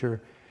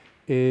future,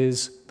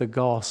 is the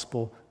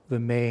gospel the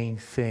main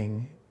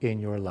thing in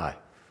your life?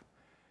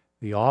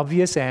 The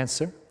obvious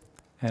answer,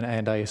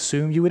 and I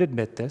assume you would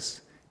admit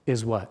this,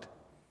 is what?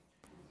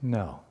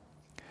 No.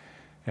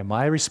 And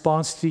my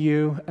response to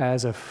you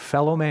as a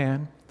fellow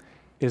man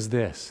is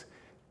this: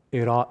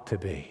 it ought to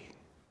be.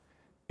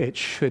 It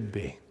should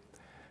be.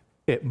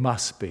 It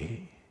must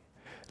be.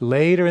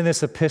 Later in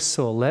this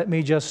epistle, let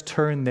me just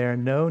turn there.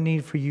 No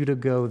need for you to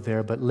go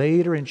there. But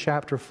later in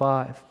chapter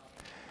 5,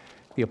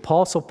 the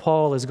Apostle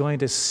Paul is going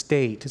to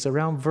state, it's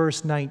around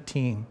verse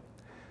 19,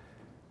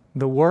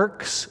 the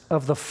works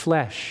of the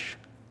flesh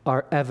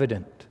are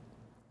evident: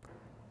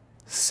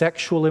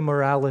 sexual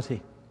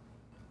immorality,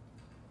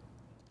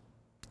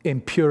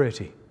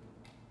 impurity,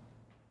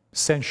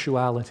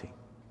 sensuality.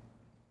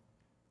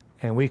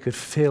 And we could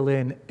fill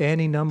in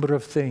any number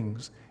of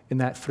things in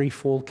that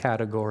threefold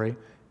category: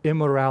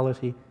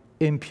 immorality,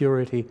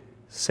 impurity,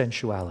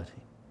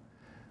 sensuality.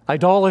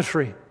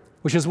 Idolatry,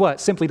 which is what?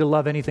 Simply to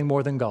love anything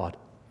more than God.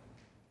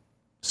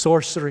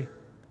 Sorcery,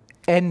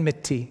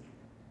 enmity,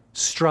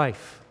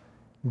 strife,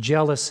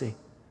 jealousy,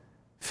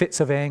 fits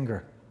of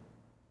anger,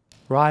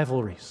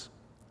 rivalries,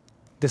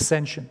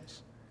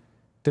 dissensions,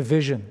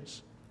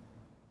 divisions,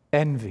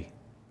 envy,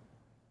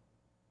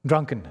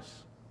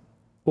 drunkenness,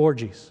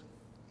 orgies,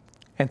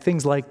 and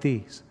things like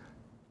these.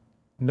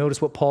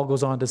 Notice what Paul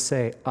goes on to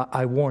say: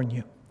 I warn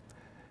you,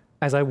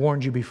 as I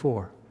warned you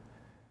before,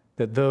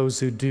 that those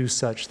who do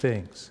such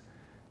things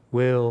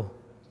will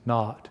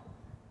not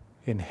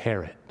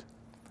inherit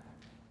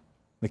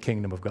the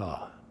kingdom of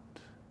God.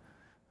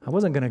 I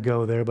wasn't going to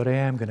go there, but I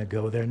am going to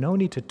go there. No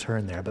need to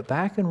turn there. But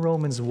back in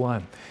Romans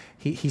 1,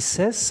 he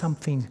says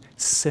something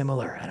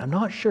similar, and I'm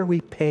not sure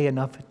we pay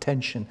enough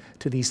attention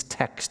to these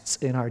texts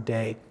in our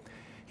day.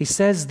 He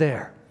says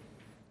there,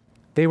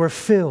 they were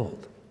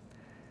filled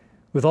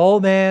with all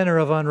manner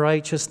of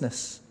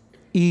unrighteousness,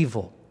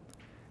 evil,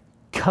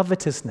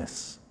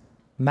 covetousness,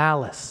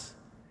 malice.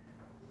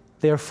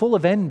 They are full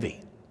of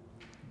envy,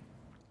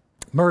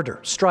 murder,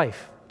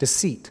 strife,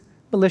 deceit,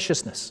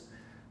 maliciousness.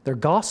 They're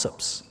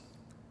gossips,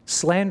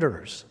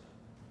 slanderers,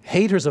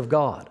 haters of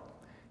God,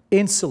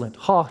 insolent,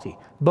 haughty,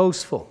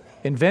 boastful,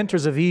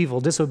 inventors of evil,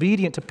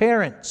 disobedient to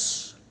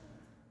parents,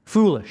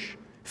 foolish,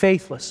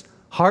 faithless,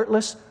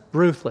 heartless,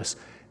 ruthless.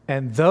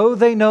 And though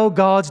they know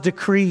God's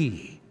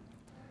decree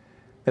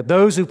that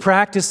those who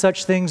practice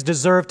such things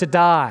deserve to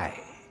die,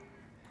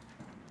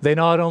 they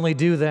not only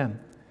do them,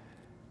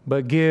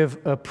 but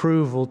give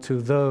approval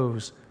to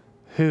those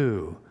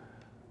who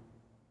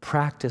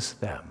practice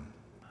them.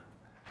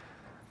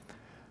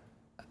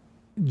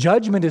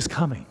 Judgment is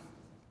coming.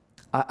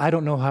 I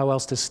don't know how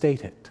else to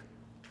state it.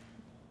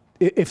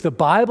 If the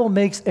Bible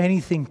makes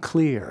anything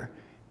clear,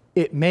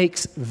 it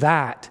makes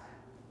that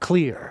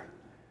clear.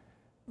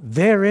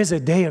 There is a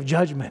day of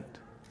judgment,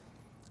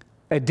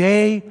 a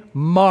day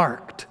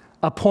marked,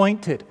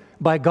 appointed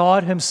by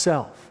God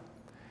Himself,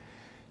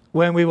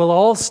 when we will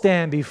all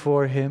stand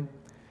before Him,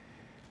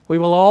 we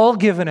will all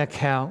give an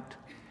account,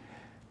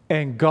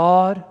 and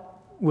God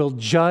will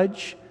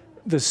judge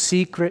the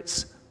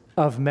secrets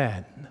of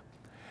men.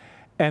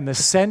 And the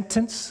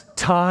sentence,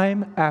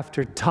 time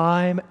after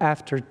time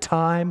after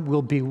time,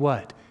 will be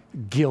what?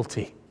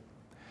 Guilty.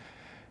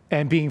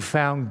 And being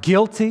found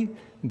guilty,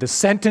 the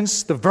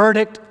sentence, the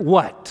verdict,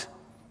 what?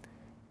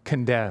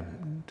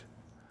 Condemned.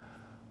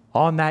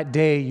 On that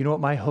day, you know what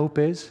my hope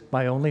is?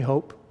 My only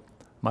hope?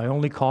 my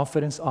only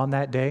confidence on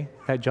that day,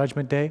 that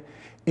judgment day,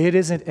 it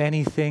isn't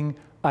anything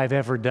I've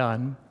ever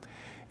done.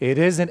 It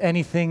isn't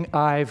anything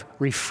I've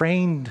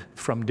refrained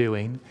from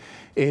doing.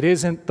 It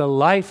isn't the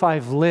life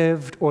I've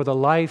lived or the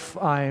life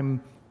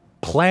I'm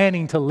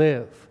planning to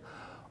live.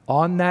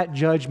 On that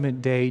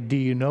judgment day, do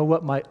you know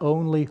what my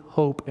only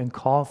hope and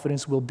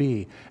confidence will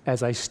be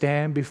as I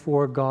stand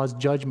before God's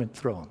judgment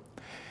throne?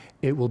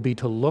 It will be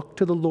to look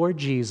to the Lord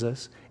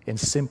Jesus and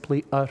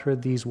simply utter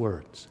these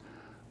words: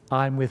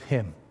 I'm with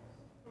Him.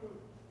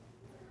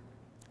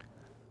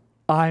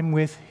 I'm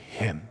with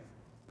Him.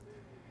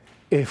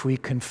 If we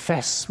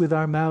confess with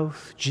our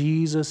mouth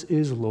Jesus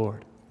is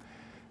Lord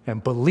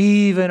and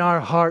believe in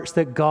our hearts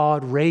that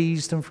God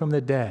raised Him from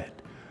the dead,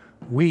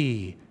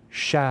 we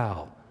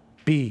shall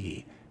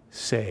be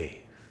saved.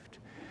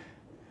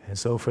 And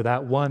so for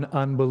that one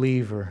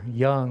unbeliever,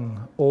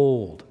 young,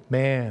 old,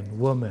 man,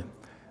 woman,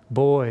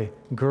 boy,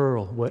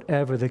 girl,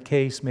 whatever the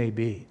case may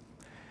be,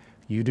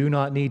 you do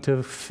not need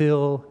to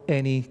fill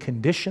any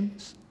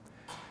conditions.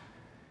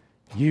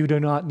 You do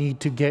not need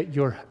to get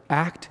your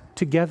act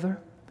together.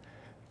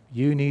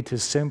 You need to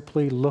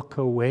simply look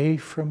away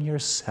from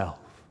yourself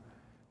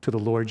to the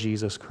Lord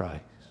Jesus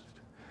Christ.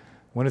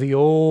 One of the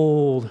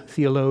old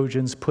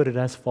theologians put it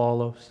as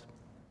follows: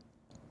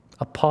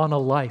 upon a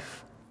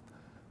life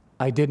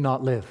I did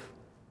not live.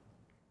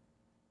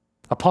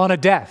 Upon a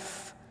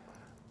death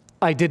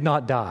I did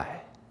not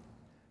die.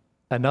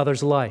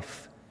 Another's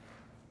life,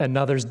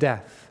 another's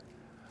death,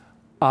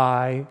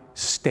 I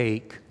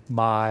stake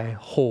my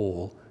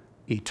whole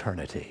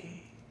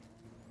eternity.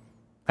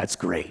 That's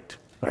great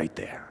right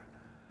there.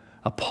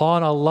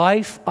 Upon a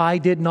life I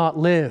did not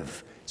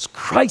live. It's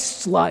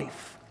Christ's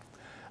life.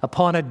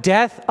 Upon a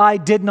death I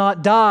did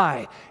not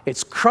die.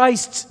 It's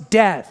Christ's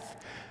death.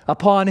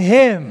 Upon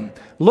Him,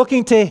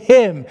 looking to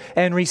Him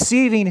and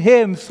receiving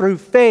Him through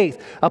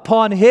faith,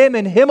 upon Him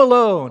and Him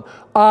alone,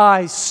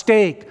 I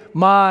stake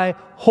my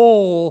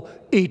whole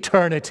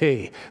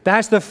eternity.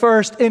 That's the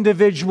first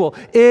individual.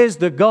 Is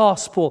the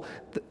gospel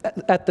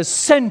at the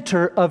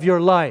center of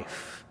your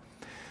life?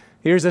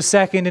 Here's a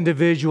second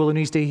individual who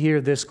needs to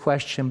hear this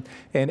question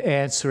and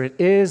answer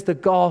it. Is the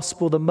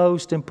gospel the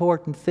most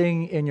important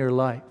thing in your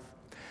life?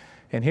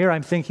 And here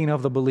I'm thinking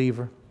of the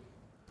believer.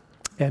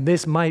 And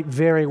this might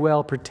very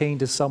well pertain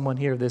to someone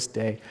here this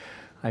day.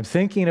 I'm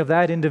thinking of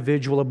that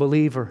individual, a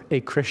believer, a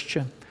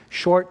Christian.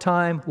 Short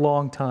time,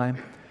 long time,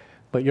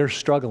 but you're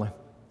struggling.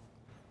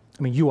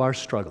 I mean, you are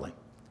struggling.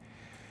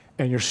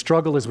 And your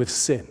struggle is with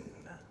sin.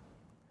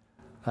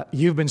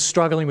 You've been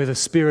struggling with a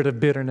spirit of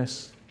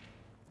bitterness,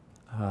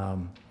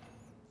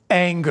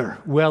 anger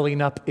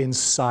welling up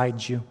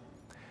inside you.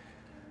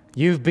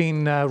 You've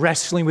been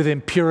wrestling with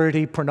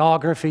impurity,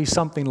 pornography,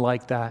 something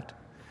like that.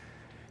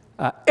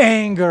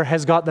 Anger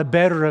has got the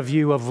better of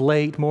you of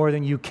late more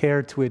than you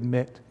care to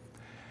admit.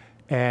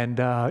 And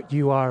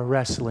you are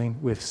wrestling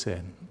with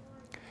sin.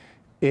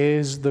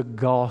 Is the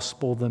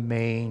gospel the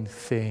main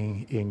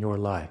thing in your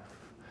life?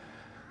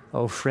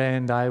 Oh,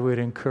 friend, I would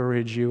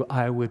encourage you,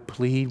 I would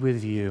plead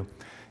with you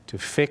to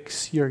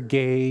fix your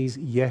gaze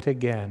yet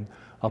again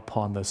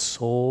upon the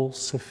sole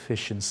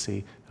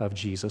sufficiency of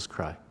Jesus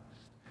Christ.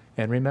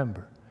 And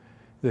remember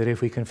that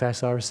if we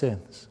confess our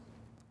sins,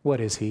 what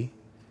is He?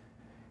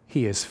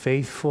 He is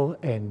faithful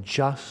and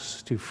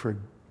just to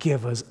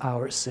forgive us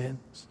our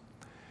sins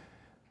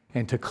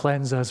and to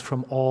cleanse us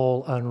from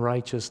all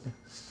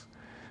unrighteousness.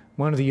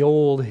 One of the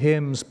old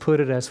hymns put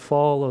it as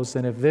follows,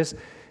 and if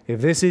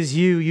this is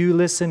you, you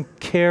listen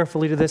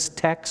carefully to this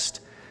text.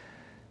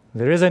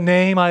 There is a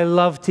name I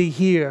love to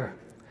hear.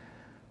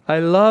 I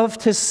love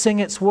to sing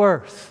its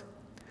worth.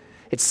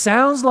 It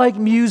sounds like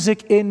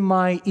music in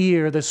my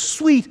ear, the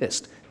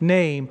sweetest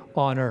name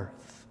on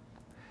earth.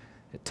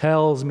 It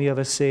tells me of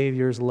a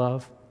Savior's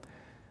love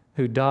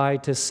who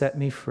died to set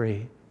me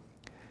free.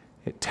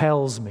 It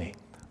tells me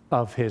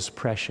of His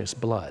precious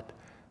blood,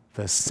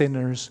 the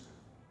sinner's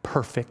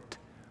perfect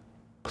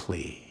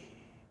plea.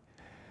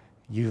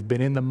 You've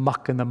been in the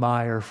muck and the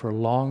mire for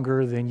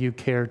longer than you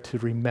care to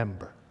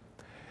remember,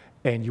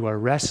 and you are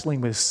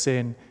wrestling with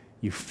sin.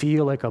 You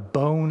feel like a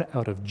bone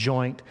out of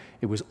joint.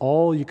 It was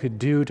all you could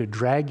do to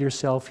drag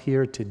yourself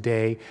here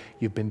today.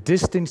 You've been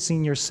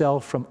distancing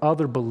yourself from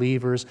other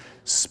believers.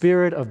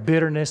 Spirit of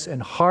bitterness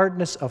and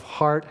hardness of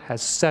heart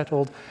has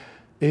settled.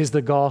 Is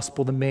the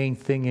gospel the main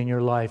thing in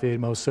your life? It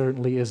most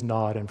certainly is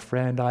not. And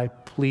friend, I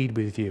plead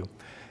with you,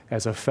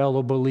 as a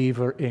fellow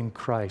believer in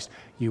Christ,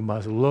 you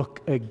must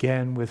look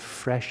again with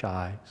fresh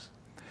eyes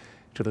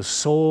to the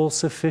sole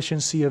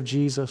sufficiency of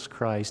Jesus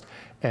Christ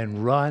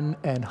and run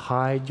and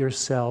hide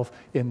yourself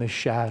in the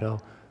shadow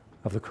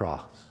of the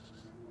cross.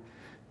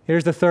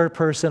 Here's the third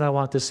person I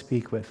want to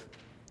speak with.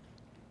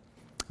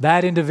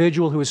 That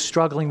individual who is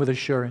struggling with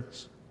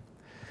assurance.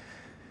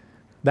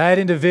 That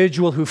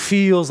individual who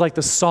feels like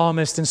the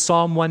psalmist in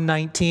Psalm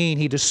 119.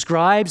 He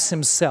describes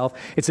himself.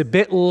 It's a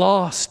bit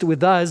lost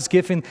with us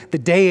given the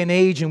day and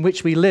age in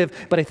which we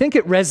live, but I think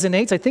it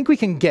resonates. I think we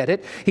can get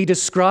it. He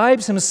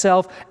describes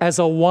himself as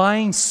a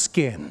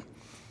wineskin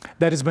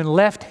that has been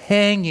left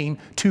hanging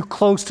too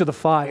close to the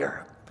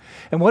fire.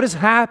 And what has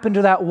happened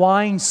to that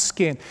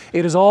wineskin?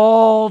 It is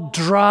all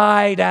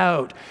dried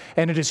out,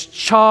 and it is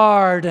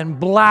charred and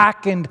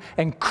blackened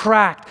and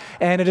cracked,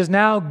 and it is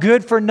now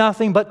good for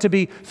nothing but to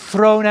be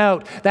thrown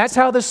out. That's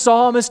how the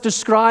psalmist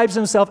describes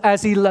himself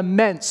as he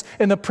laments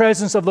in the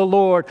presence of the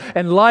Lord.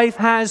 And life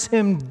has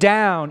him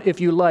down,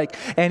 if you like,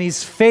 and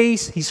he's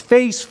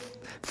face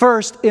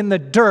first in the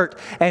dirt,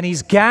 and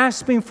he's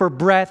gasping for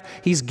breath,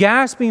 he's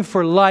gasping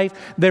for life.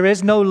 There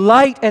is no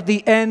light at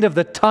the end of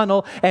the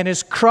tunnel, and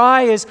his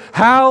cry is,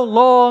 "How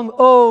long,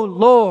 O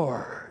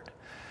Lord?"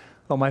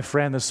 Oh, my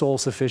friend, the sole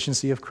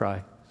sufficiency of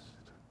Christ,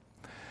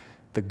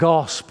 the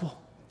gospel,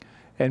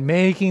 and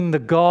making the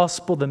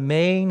gospel the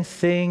main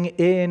thing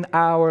in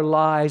our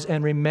lives,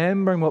 and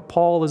remembering what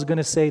Paul is going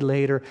to say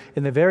later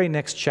in the very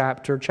next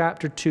chapter,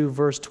 chapter 2,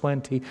 verse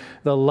 20.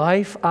 The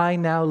life I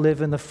now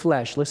live in the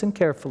flesh, listen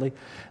carefully,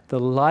 the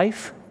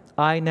life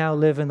I now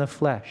live in the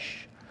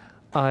flesh,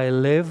 I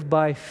live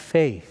by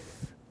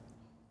faith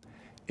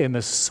in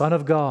the Son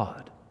of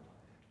God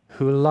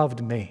who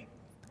loved me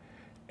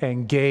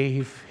and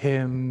gave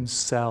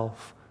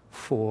himself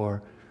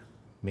for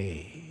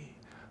me.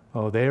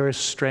 Oh, there is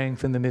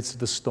strength in the midst of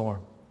the storm.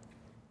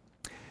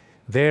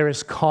 There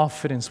is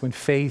confidence when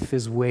faith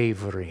is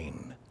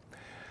wavering.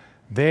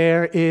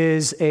 There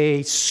is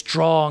a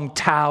strong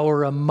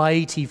tower, a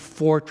mighty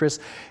fortress,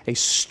 a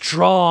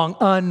strong,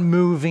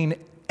 unmoving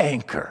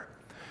anchor.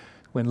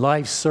 When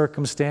life's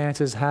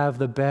circumstances have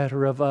the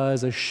better of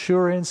us,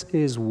 assurance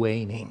is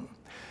waning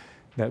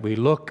that we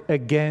look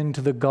again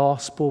to the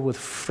gospel with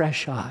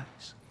fresh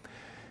eyes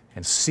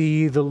and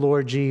see the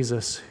Lord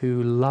Jesus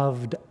who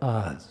loved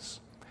us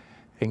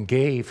and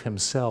gave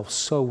himself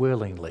so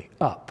willingly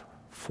up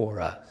for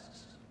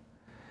us.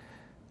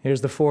 Here's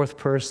the fourth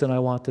person I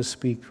want to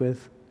speak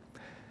with.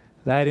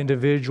 That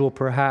individual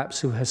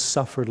perhaps who has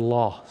suffered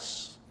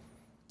loss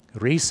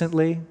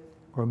recently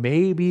or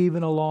maybe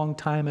even a long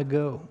time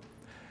ago,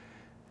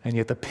 and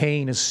yet the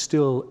pain is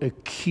still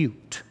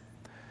acute.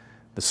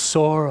 The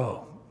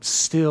sorrow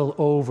still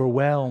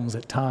overwhelms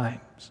at times.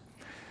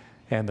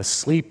 And the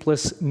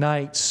sleepless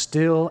night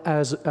still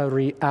as a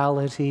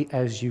reality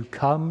as you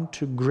come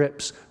to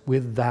grips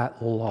with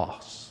that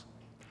loss.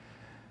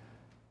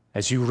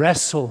 As you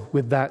wrestle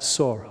with that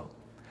sorrow,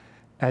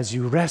 as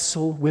you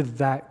wrestle with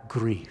that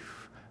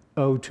grief,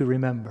 oh, to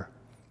remember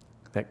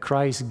that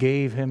Christ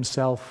gave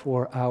himself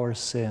for our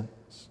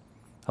sins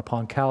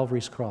upon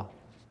Calvary's cross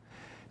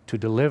to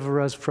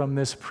deliver us from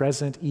this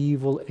present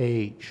evil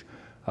age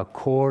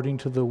according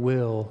to the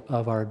will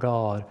of our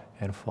God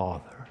and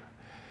Father.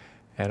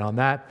 And on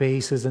that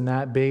basis and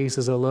that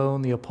basis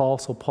alone, the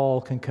Apostle Paul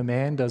can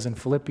command us in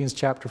Philippians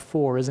chapter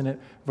 4, isn't it?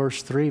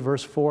 Verse 3,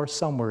 verse 4,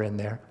 somewhere in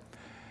there.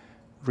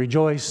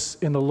 Rejoice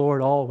in the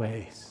Lord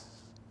always.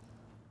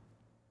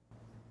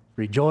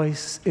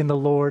 Rejoice in the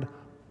Lord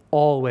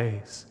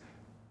always.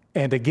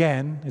 And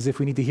again, as if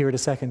we need to hear it a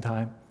second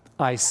time,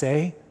 I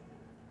say,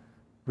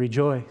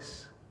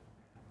 rejoice.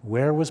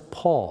 Where was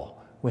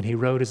Paul when he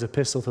wrote his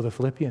epistle to the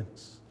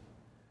Philippians?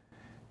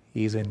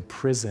 He's in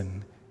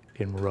prison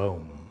in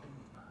Rome.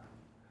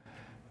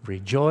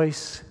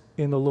 Rejoice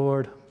in the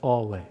Lord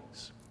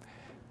always.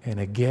 And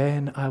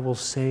again, I will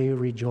say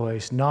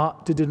rejoice,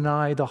 not to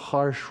deny the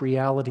harsh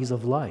realities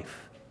of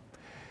life,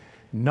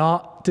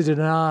 not to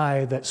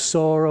deny that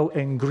sorrow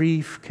and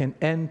grief can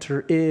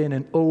enter in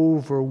and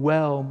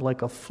overwhelm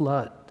like a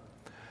flood,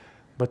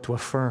 but to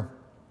affirm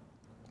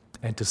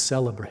and to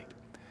celebrate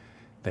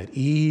that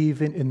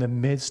even in the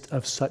midst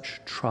of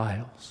such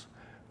trials,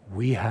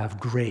 we have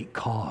great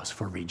cause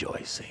for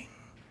rejoicing.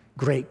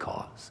 Great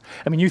cause.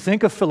 I mean, you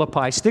think of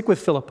Philippi, stick with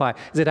Philippi.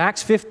 Is it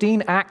Acts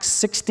 15, Acts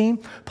 16?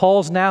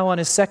 Paul's now on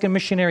his second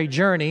missionary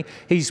journey.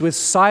 He's with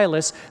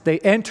Silas. They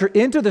enter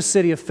into the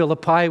city of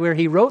Philippi where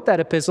he wrote that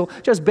epistle.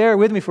 Just bear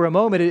with me for a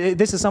moment.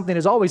 This is something that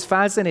has always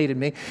fascinated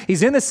me.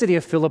 He's in the city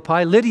of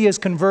Philippi. Lydia is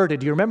converted.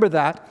 Do you remember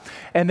that?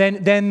 And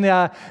then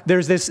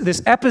there's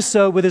this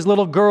episode with his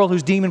little girl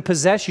who's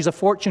demon-possessed. She's a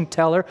fortune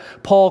teller.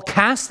 Paul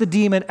casts the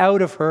demon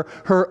out of her.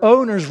 Her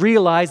owners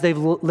realize they've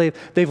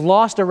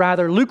lost a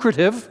rather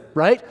lucrative,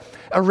 right,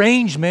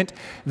 arrangement.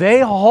 They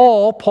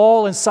haul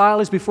Paul and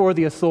Silas before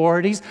the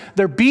authorities.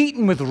 They're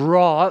beaten with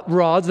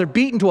rods. They're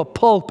beaten to a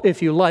pulp,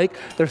 if you like.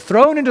 They're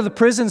thrown into the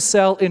prison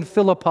cell in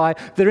Philippi.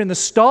 They're in the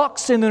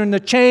stocks and they're in the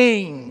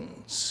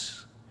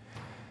chains.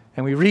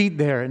 And we read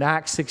there in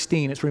Acts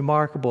 16, it's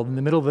remarkable. In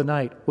the middle of the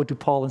night, what do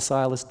Paul and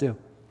Silas do?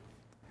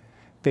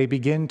 They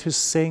begin to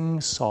sing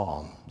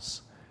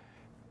psalms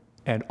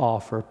and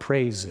offer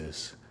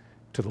praises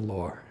to the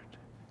Lord.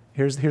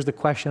 Here's the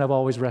question I've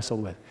always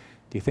wrestled with.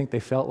 Do you think they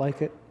felt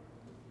like it?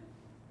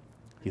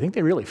 Do you think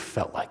they really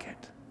felt like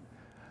it?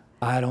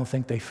 I don't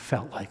think they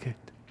felt like it.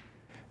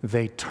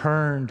 They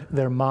turned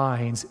their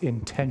minds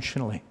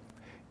intentionally,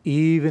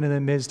 even in the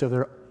midst of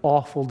their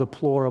awful,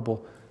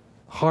 deplorable,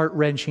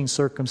 heart-wrenching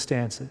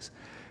circumstances.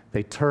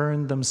 They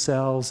turned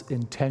themselves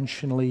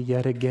intentionally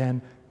yet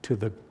again to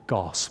the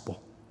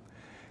gospel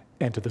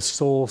and to the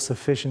sole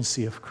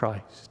sufficiency of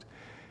Christ.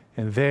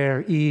 And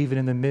there, even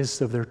in the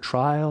midst of their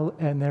trial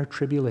and their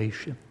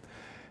tribulation,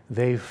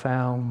 they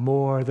found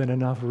more than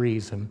enough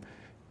reason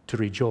to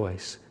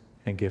rejoice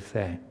and give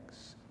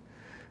thanks.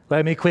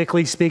 Let me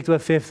quickly speak to a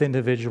fifth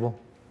individual.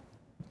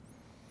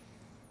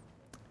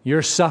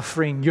 You're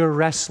suffering, you're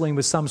wrestling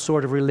with some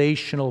sort of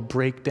relational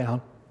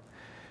breakdown.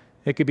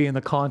 It could be in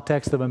the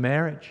context of a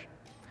marriage.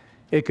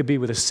 It could be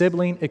with a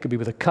sibling. It could be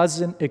with a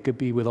cousin. It could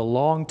be with a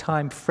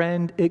longtime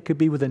friend. It could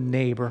be with a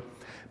neighbor.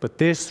 But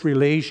this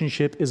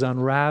relationship is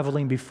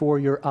unraveling before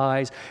your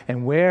eyes.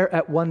 And where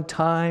at one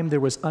time there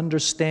was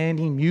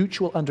understanding,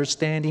 mutual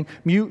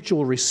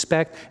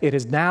respect, it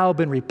has now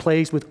been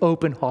replaced with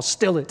open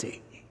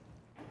hostility.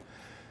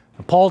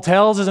 And Paul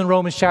tells us in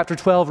Romans chapter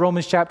 12,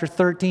 Romans chapter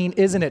 13,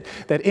 isn't it,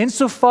 that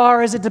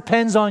insofar as it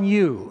depends on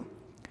you,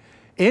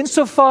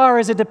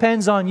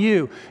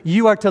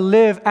 you are to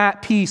live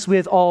at peace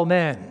with all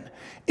men.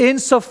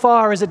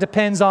 Insofar as it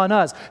depends on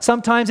us.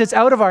 Sometimes it's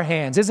out of our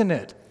hands, isn't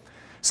it?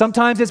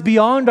 Sometimes it's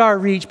beyond our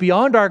reach,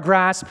 beyond our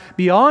grasp,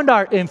 beyond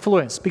our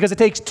influence, because it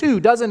takes two,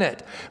 doesn't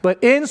it?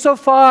 But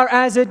insofar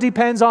as it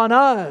depends on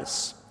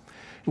us,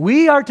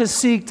 we are to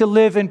seek to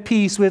live in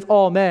peace with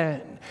all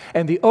men.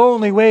 And the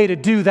only way to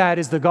do that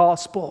is the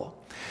gospel.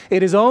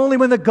 It is only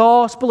when the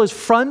gospel is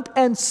front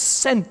and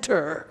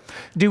center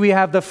do we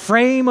have the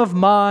frame of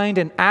mind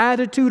and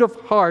attitude of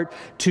heart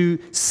to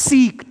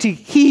seek to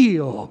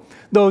heal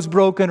those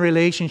broken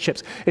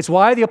relationships. It's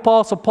why the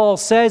Apostle Paul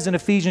says in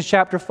Ephesians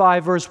chapter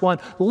 5, verse 1,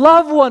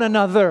 love one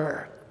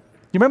another.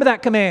 You remember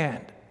that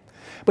command?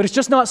 But it's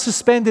just not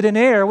suspended in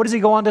air. What does he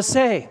go on to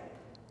say?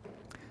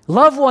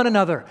 Love one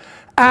another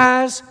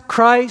as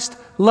Christ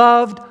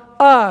loved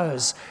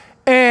us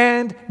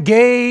and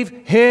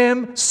gave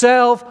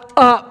himself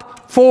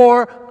up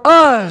for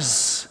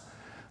us,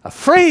 a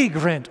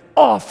fragrant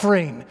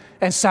offering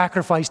and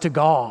sacrifice to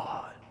God.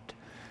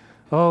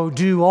 Oh,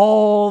 do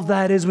all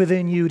that is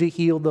within you to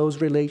heal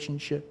those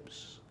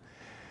relationships.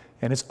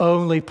 And it's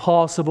only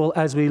possible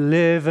as we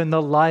live in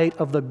the light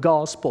of the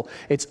gospel.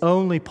 It's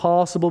only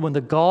possible when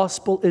the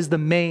gospel is the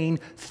main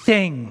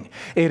thing.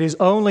 It is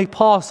only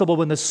possible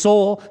when the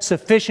sole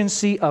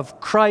sufficiency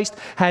of Christ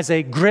has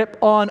a grip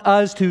on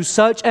us to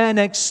such an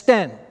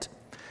extent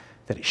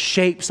that it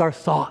shapes our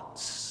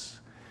thoughts.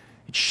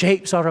 It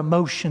shapes our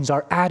emotions,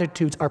 our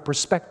attitudes, our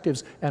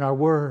perspectives, and our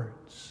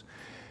words.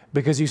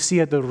 Because you see,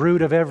 at the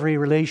root of every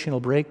relational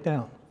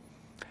breakdown,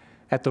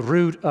 at the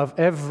root of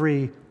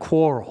every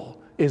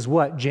quarrel is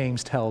what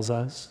James tells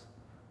us.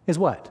 Is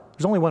what?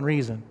 There's only one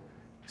reason.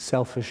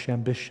 Selfish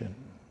ambition.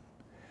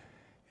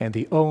 And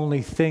the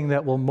only thing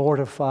that will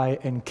mortify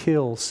and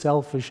kill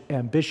selfish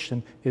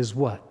ambition is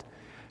what?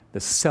 The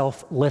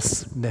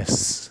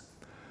selflessness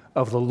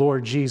of the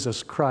Lord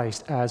Jesus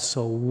Christ as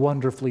so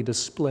wonderfully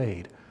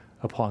displayed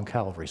upon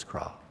Calvary's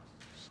cross.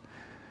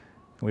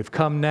 And we've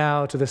come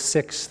now to the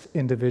sixth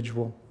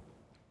individual.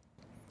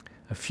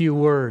 A few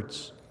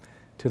words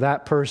to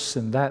that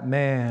person, that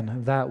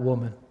man, that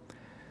woman,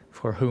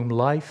 for whom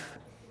life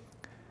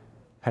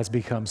has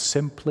become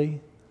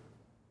simply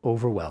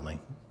overwhelming.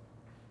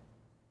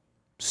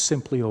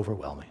 Simply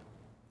overwhelming.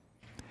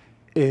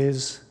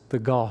 Is the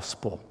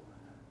gospel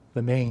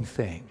the main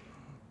thing?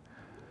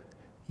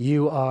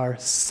 You are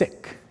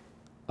sick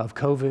of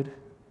COVID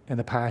in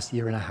the past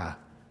year and a half,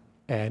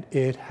 and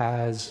it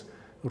has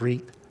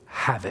wreaked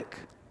havoc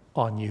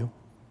on you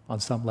on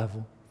some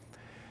level.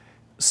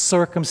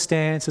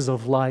 Circumstances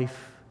of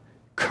life,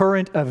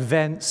 current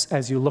events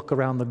as you look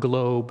around the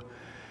globe.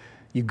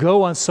 You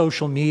go on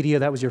social media.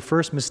 That was your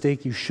first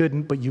mistake. You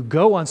shouldn't, but you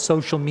go on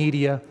social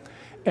media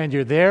and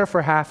you're there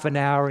for half an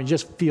hour and you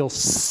just feel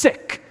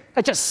sick.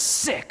 Just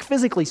sick,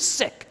 physically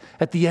sick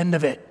at the end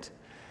of it.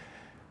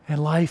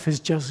 And life has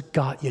just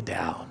got you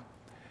down.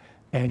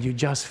 And you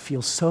just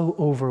feel so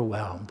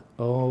overwhelmed.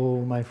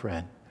 Oh, my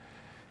friend.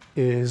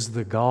 Is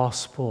the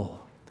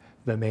gospel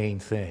the main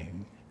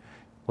thing?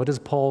 What does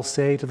Paul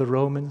say to the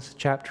Romans?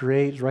 Chapter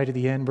 8, right at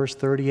the end, verse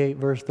 38,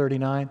 verse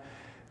 39.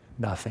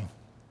 Nothing.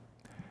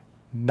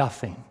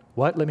 Nothing.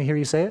 What? Let me hear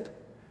you say it.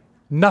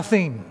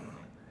 Nothing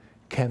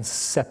can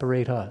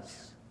separate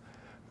us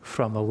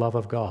from the love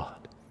of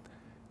God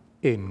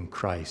in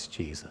Christ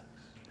Jesus.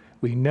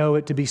 We know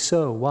it to be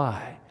so.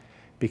 Why?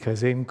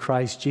 Because in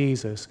Christ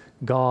Jesus,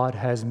 God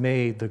has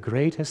made the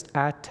greatest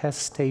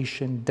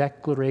attestation,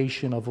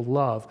 declaration of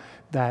love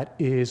that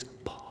is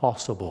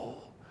possible.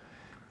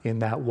 In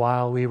that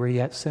while we were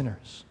yet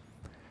sinners,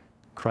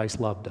 Christ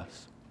loved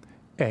us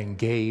and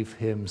gave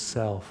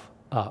himself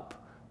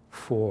up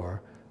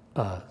for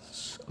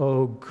us.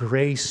 Oh,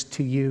 grace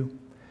to you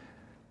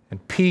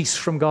and peace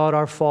from God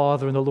our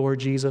Father and the Lord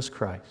Jesus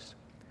Christ,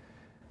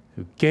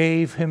 who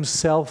gave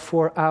himself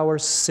for our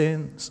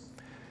sins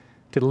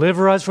to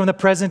deliver us from the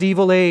present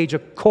evil age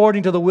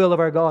according to the will of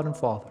our God and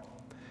Father,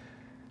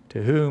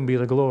 to whom be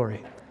the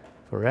glory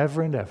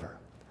forever and ever.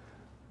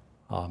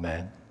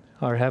 Amen.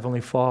 Our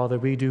Heavenly Father,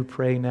 we do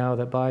pray now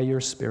that by your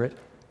Spirit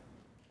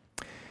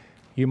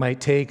you might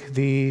take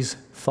these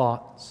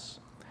thoughts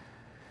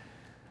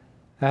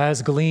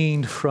as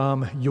gleaned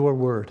from your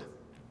word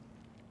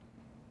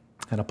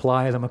and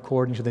apply them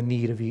according to the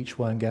need of each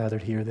one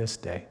gathered here this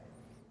day.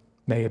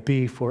 May it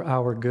be for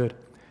our good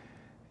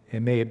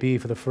and may it be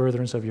for the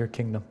furtherance of your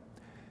kingdom.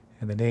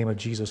 In the name of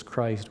Jesus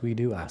Christ, we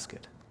do ask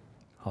it.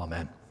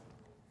 Amen.